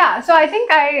 Yeah, so I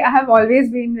think I have always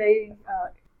been very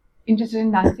interested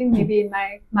in dancing. Maybe in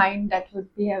my mind that would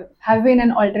have been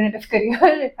an alternative career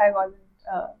if I wasn't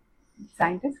a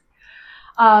scientist.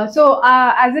 So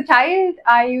as a child,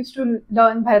 I used to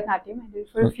learn Bharatanatyam. I did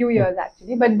for a few years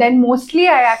actually, but then mostly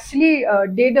I actually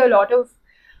did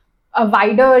a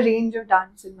wider range of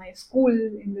dance in my school,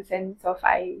 in the sense of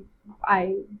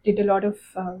I did a lot of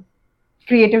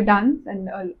creative dance, and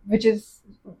which is,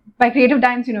 by creative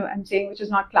dance, I'm saying which is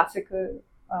not classical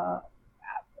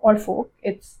or folk.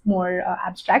 It's more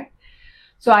abstract.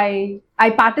 So I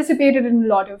participated in a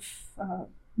lot of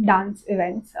dance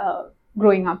events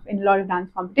growing up, in a lot of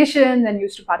dance competitions, and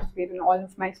used to participate in all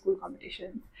of my school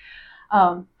competitions.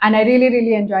 And I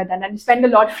really enjoyed that. And I spent a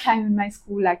lot of time in my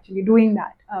school actually doing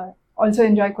that. Also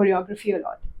enjoy choreography a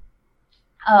lot.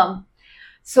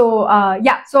 So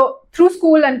through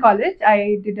school and college,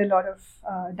 I did a lot of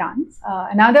dance.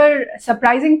 Another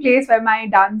surprising place where my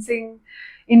dancing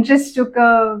interest took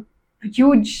a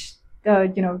huge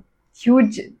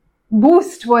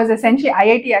boost was essentially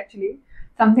IIT actually.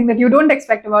 Something that you don't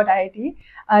expect about IIT.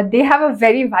 They have a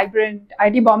very vibrant,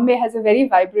 IIT Bombay has a very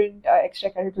vibrant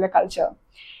extracurricular culture.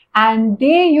 And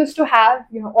they used to have,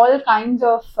 all kinds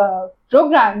of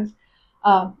programs,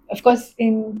 of course,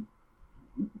 in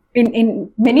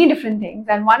many different things.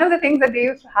 And one of the things that they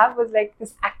used to have was like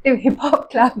this active hip hop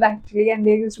club actually, and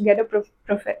they used to get a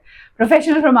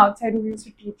professional from outside who used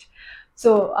to teach.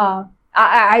 So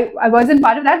I wasn't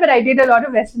part of that, but I did a lot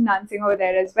of Western dancing over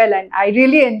there as well, and I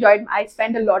really enjoyed. I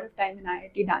spent a lot of time in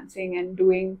IIT dancing and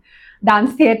doing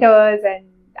dance theaters and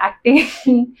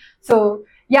acting. So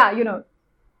yeah,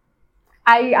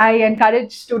 I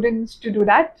encourage students to do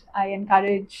that. I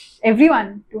encourage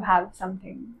everyone to have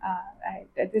something.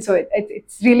 So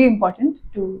it's really important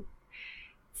to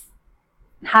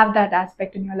have that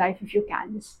aspect in your life if you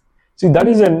can. See, that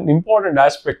is an important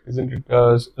aspect, isn't it,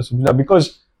 Susmita?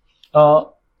 Because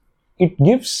it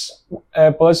gives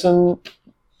a person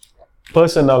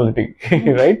personality,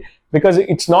 right? Because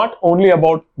it's not only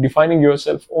about defining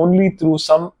yourself only through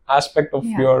some aspect of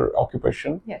your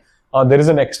occupation. Yes. There is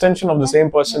an extension of the same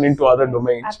person into other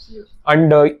domains. Absolutely.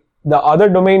 And the other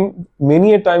domain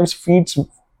many a times feeds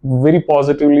very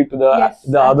positively to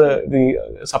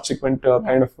the subsequent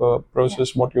kind of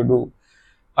process what you do.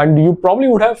 And you probably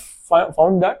would have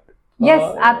found that.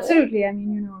 Yes, absolutely. I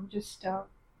mean, just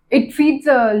it feeds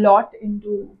a lot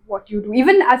into what you do.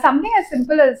 Even something as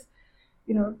simple as,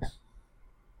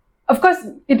 of course,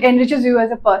 it enriches you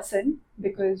as a person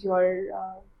because you're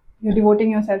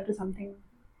devoting yourself to something.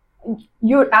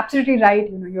 You're absolutely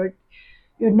right.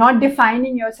 You're not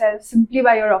defining yourself simply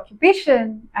by your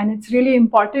occupation, and it's really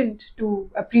important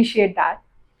to appreciate that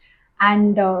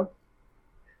and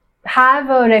have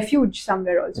a refuge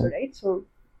somewhere also, right? So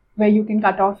where you can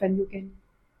cut off and you can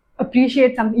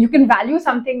appreciate something, you can value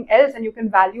something else, and you can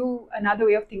value another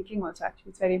way of thinking also. Actually,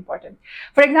 it's very important.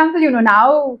 For example,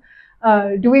 now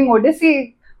doing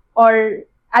Odyssey, or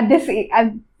at this age,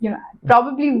 I'm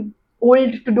probably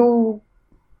old to do.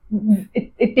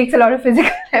 It takes a lot of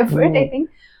physical effort, I think,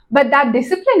 but that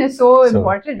discipline is so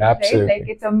important, absolutely. right? Like,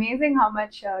 it's amazing how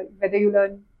much, whether you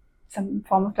learn some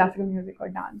form of classical music or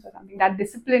dance or something, that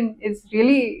discipline is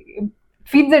really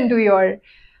feeds into your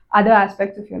other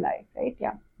aspects of your life, right?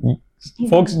 Yeah.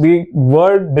 Folks, the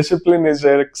word discipline is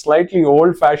slightly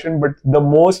old-fashioned, but the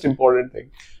most important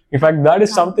thing. In fact, that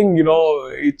is something,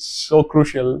 it's so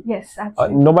crucial. Yes,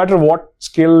 absolutely. No matter what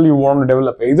skill you want to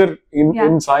develop, either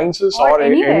in sciences or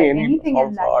any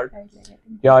form of art. Right?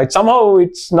 Yeah,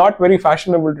 it's not very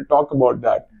fashionable to talk about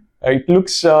that. It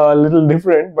looks a little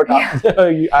different, but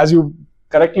as you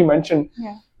correctly mentioned,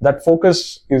 that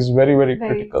focus is very, very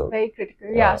critical. Very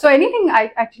critical, yeah. So I think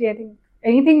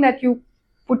anything that you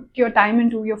put your time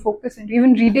into, your focus into,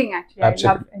 even reading, actually,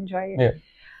 absolutely. I enjoy it.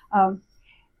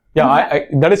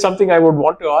 That is something I would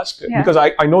want to ask, because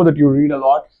I know that you read a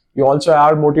lot. You also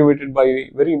are motivated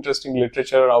by very interesting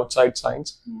literature outside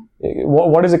science.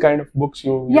 What is the kind of books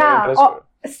you're interested in?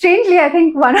 Strangely, I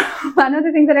think one of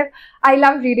the things that I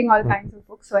love reading all kinds of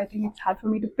books, so I think it's hard for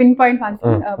me to pinpoint one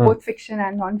thing, both fiction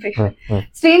and non-fiction.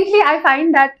 Strangely, I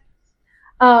find that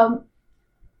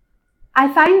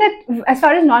as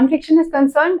far as non-fiction is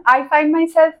concerned, I find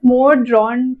myself more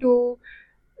drawn to,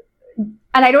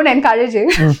 and I don't encourage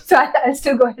it, so I'll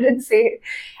still go ahead and say it.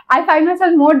 I find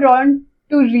myself more drawn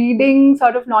to reading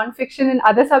sort of non-fiction in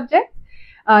other subjects.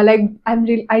 I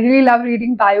really love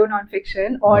reading bio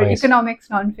non-fiction or economics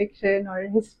non-fiction or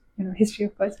history,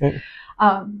 of course.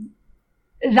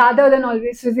 Rather than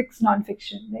always physics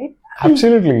non-fiction, right?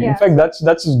 Absolutely. Yeah. In fact,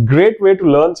 that's a great way to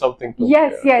learn something.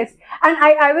 Yes. And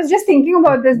I was just thinking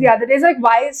about this the other day. It's like,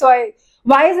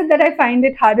 why is it that I find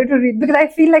it harder to read? Because I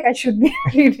feel like I should be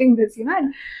reading this,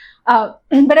 And,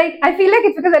 but I feel like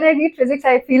it's because when I read physics,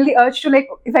 I feel the urge to, like,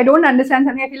 if I don't understand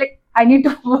something, I feel like I need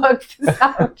to work this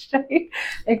out, right?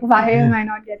 Like, why am I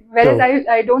not getting? Whereas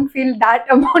I don't feel that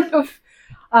amount of.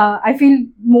 I feel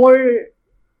more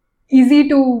easy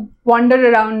to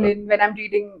wander around in when I'm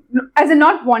reading, as in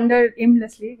not wander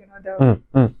aimlessly,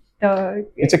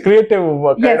 it's a creative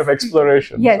kind of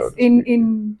exploration. Yes, so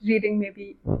in reading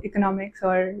maybe economics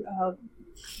or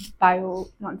bio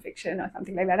non-fiction or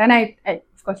something like that. And I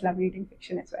of course love reading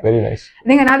fiction as well. Very nice. I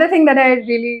think another thing that I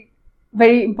really,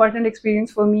 very important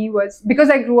experience for me was, because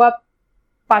I grew up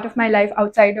part of my life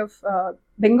outside of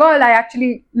Bengal, I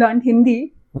actually learned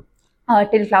Hindi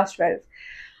till class 12.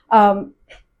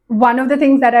 One of the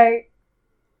things that I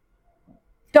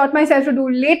taught myself to do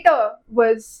later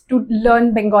was to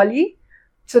learn Bengali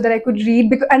so that I could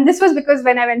read. And this was because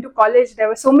when I went to college, there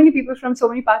were so many people from so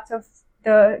many parts of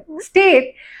the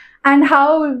state, and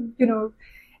how,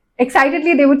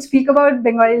 excitedly they would speak about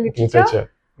Bengali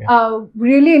literature. Yeah.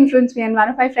 Really influenced me. And one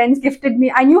of my friends gifted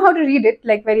me, I knew how to read it,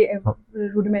 like very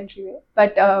rudimentary way,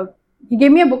 but he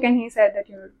gave me a book and he said that,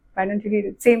 why don't you read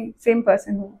it? Same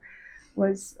person who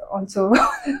was also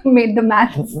made the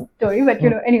math story, but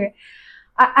anyway.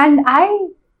 And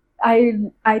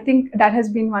I think that has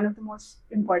been one of the most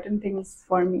important things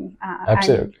for me.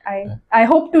 Absolutely. And I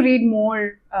hope to read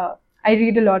more. I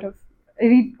read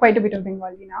quite a bit of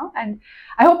Bengali now, and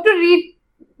I hope to read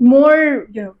more,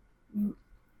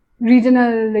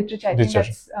 regional literature. I think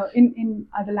that's in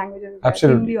other languages.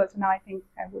 Absolutely. Hindi also now. I think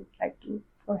I would like to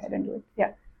go ahead and do it.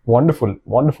 Yeah. Wonderful.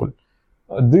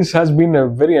 This has been a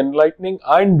very enlightening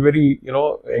and very,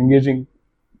 engaging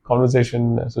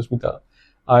conversation, Susmita.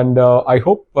 And I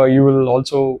hope you will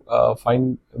also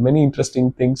find many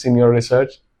interesting things in your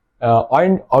research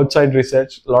and outside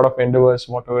research, a lot of endeavors,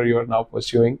 whatever you are now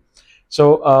pursuing.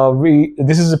 So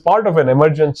this is a part of an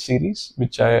emergence series,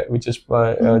 which is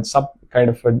some kind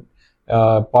of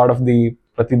a part of the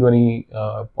Pratidhwani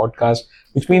podcast,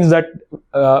 which means that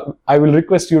I will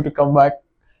request you to come back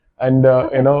and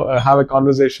have a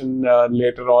conversation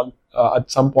later on at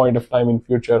some point of time in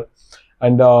future.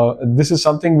 And this is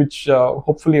something which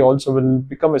hopefully also will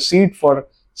become a seed for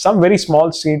some very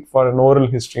small seed for an oral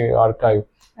history archive,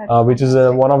 which is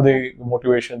one of the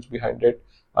motivations behind it.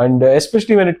 And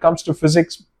especially when it comes to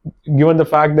physics, given the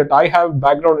fact that I have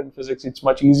background in physics, it's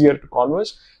much easier to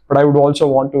converse. But I would also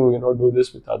want to do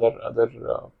this with other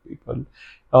people.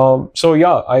 So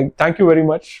yeah, I thank you very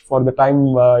much for the time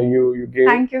you gave.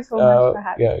 Thank you so much for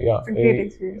having me. It's a great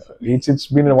experience. It's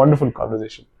been a wonderful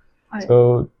conversation. Right.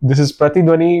 So this is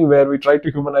Pratidhwani, where we try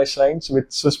to humanize science with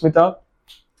Susmita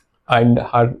and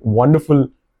her wonderful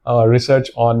research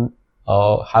on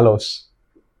halos,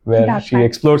 where she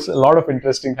explores a lot of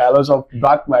interesting halos of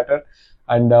dark matter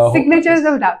and signatures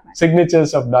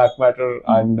of dark matter,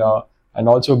 and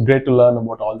also great to learn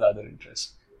about all the other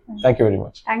interests. Thank you very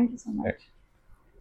much. Thank you so much.